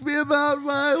about. Ask me about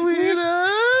my wiener.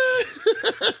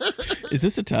 Is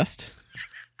this a test?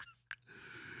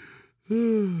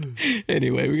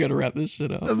 Anyway, we gotta wrap this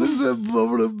shit up. I'm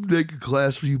gonna make a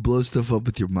class where you blow stuff up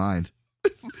with your mind.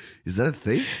 Is that a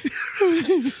thing?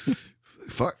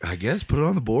 Fuck, I guess. Put it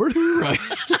on the board. Right.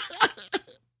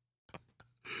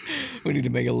 We need to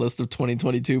make a list of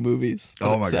 2022 movies.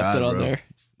 Oh my Accept God, it on bro. there.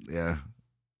 Yeah.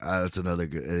 That's another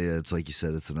good. Yeah, it's like you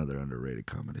said, it's another underrated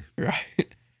comedy.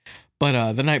 Right.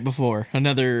 But The Night Before,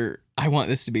 I want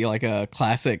this to be like a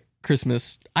classic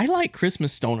Christmas. I like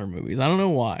Christmas stoner movies. I don't know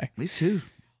why. Me too.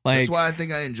 Like, That's why I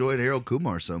think I enjoyed Harold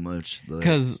Kumar so much.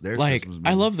 because their like Christmas I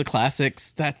movies. love the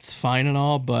classics. That's fine and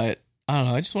all, but I don't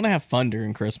know. I just want to have fun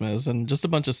during Christmas and just a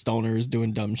bunch of stoners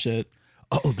doing dumb shit.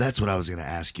 Oh, that's what I was gonna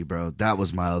ask you, bro. That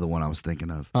was my other one I was thinking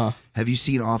of. Have you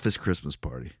seen Office Christmas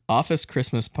Party Office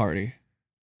Christmas Party.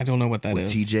 I don't know what that with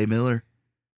is. T.J. Miller?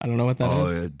 I don't know what that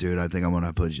is. Oh, yeah, dude, I think I'm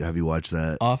gonna have you watch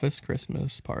that. Office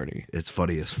Christmas Party. It's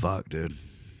funny as fuck, dude.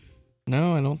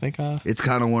 No, I don't think It's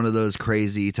kind of one of those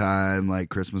crazy time like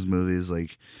Christmas movies,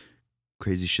 like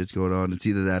crazy shit's going on. It's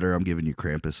either that or I'm giving you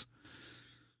Krampus.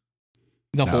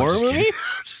 the No, horror I'm just movie. kidding.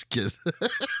 I'm just kidding.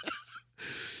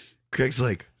 Craig's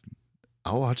like,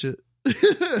 I'll watch it.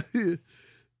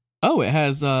 Oh, it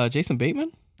has Jason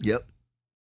Bateman. Yep.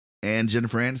 And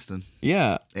Jennifer Aniston.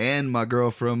 Yeah, And my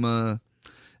girl from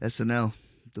SNL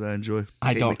that I enjoy.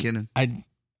 I Kate don't- McKinnon.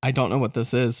 I don't know what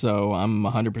this is, so I'm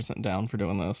 100% down for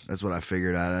doing this. That's what I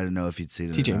figured out. I didn't know if you'd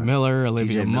seen it. T.J. or not. Miller,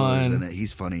 Olivia TJ Miller's in Munn, it.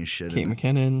 He's funny as shit. Kate in it.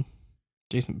 McKinnon,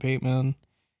 Jason Bateman.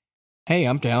 Hey,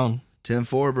 I'm down.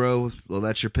 10-4, bro. Well,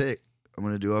 that's your pick. I'm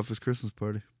going to do Office Christmas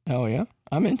Party. Hell yeah,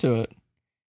 I'm into it.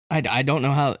 I don't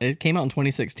know how it came out in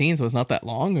 2016, so it's not that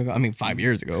long ago. I mean, 5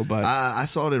 years ago, but I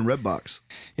saw it in Redbox.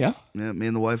 yeah. Yeah, me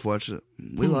and the wife watched it.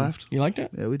 We laughed. You liked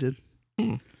it? Yeah, we did.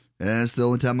 Hmm. And that's the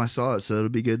only time I saw it, so it'll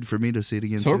be good for me to see it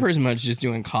again. So we're too. pretty much just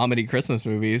doing comedy Christmas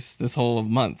movies this whole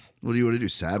month. What do you want to do?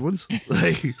 Sad ones?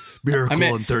 Like Miracle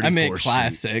on 34th I meant Street.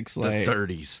 classics. The Like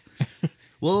 30s.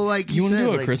 Well, like you you want to said,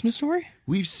 do a like, Christmas story?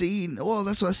 we've seen. Well,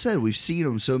 that's what I said. We've seen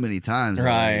them so many times. that,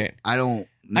 Right. like, I don't.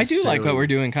 I do like what necessarily- we're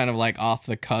doing, kind of like off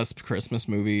the cusp Christmas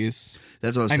movies.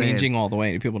 That's what I'm I saying. mean, Jingle All the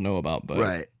Way, people know about, but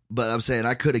Right. But I'm saying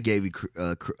I could have gave you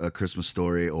a Christmas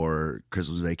Story or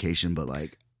Christmas Vacation, but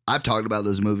like I've talked about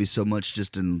those movies so much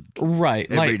just in right,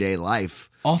 like everyday life.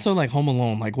 also like Home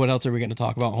Alone. Like, what else are we going to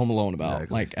talk about Home Alone about?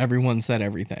 Exactly. Like, everyone said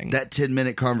everything. That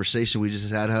 10-minute conversation we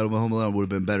just had about Home Alone would have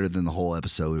been better than the whole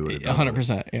episode we would have done.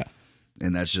 100%. Yeah,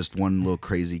 And that's just one little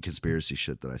crazy conspiracy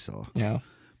shit that I saw. yeah.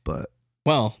 But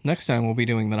Well, next time we'll be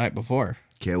doing The Night Before.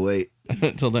 can't wait.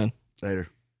 Till then. Later.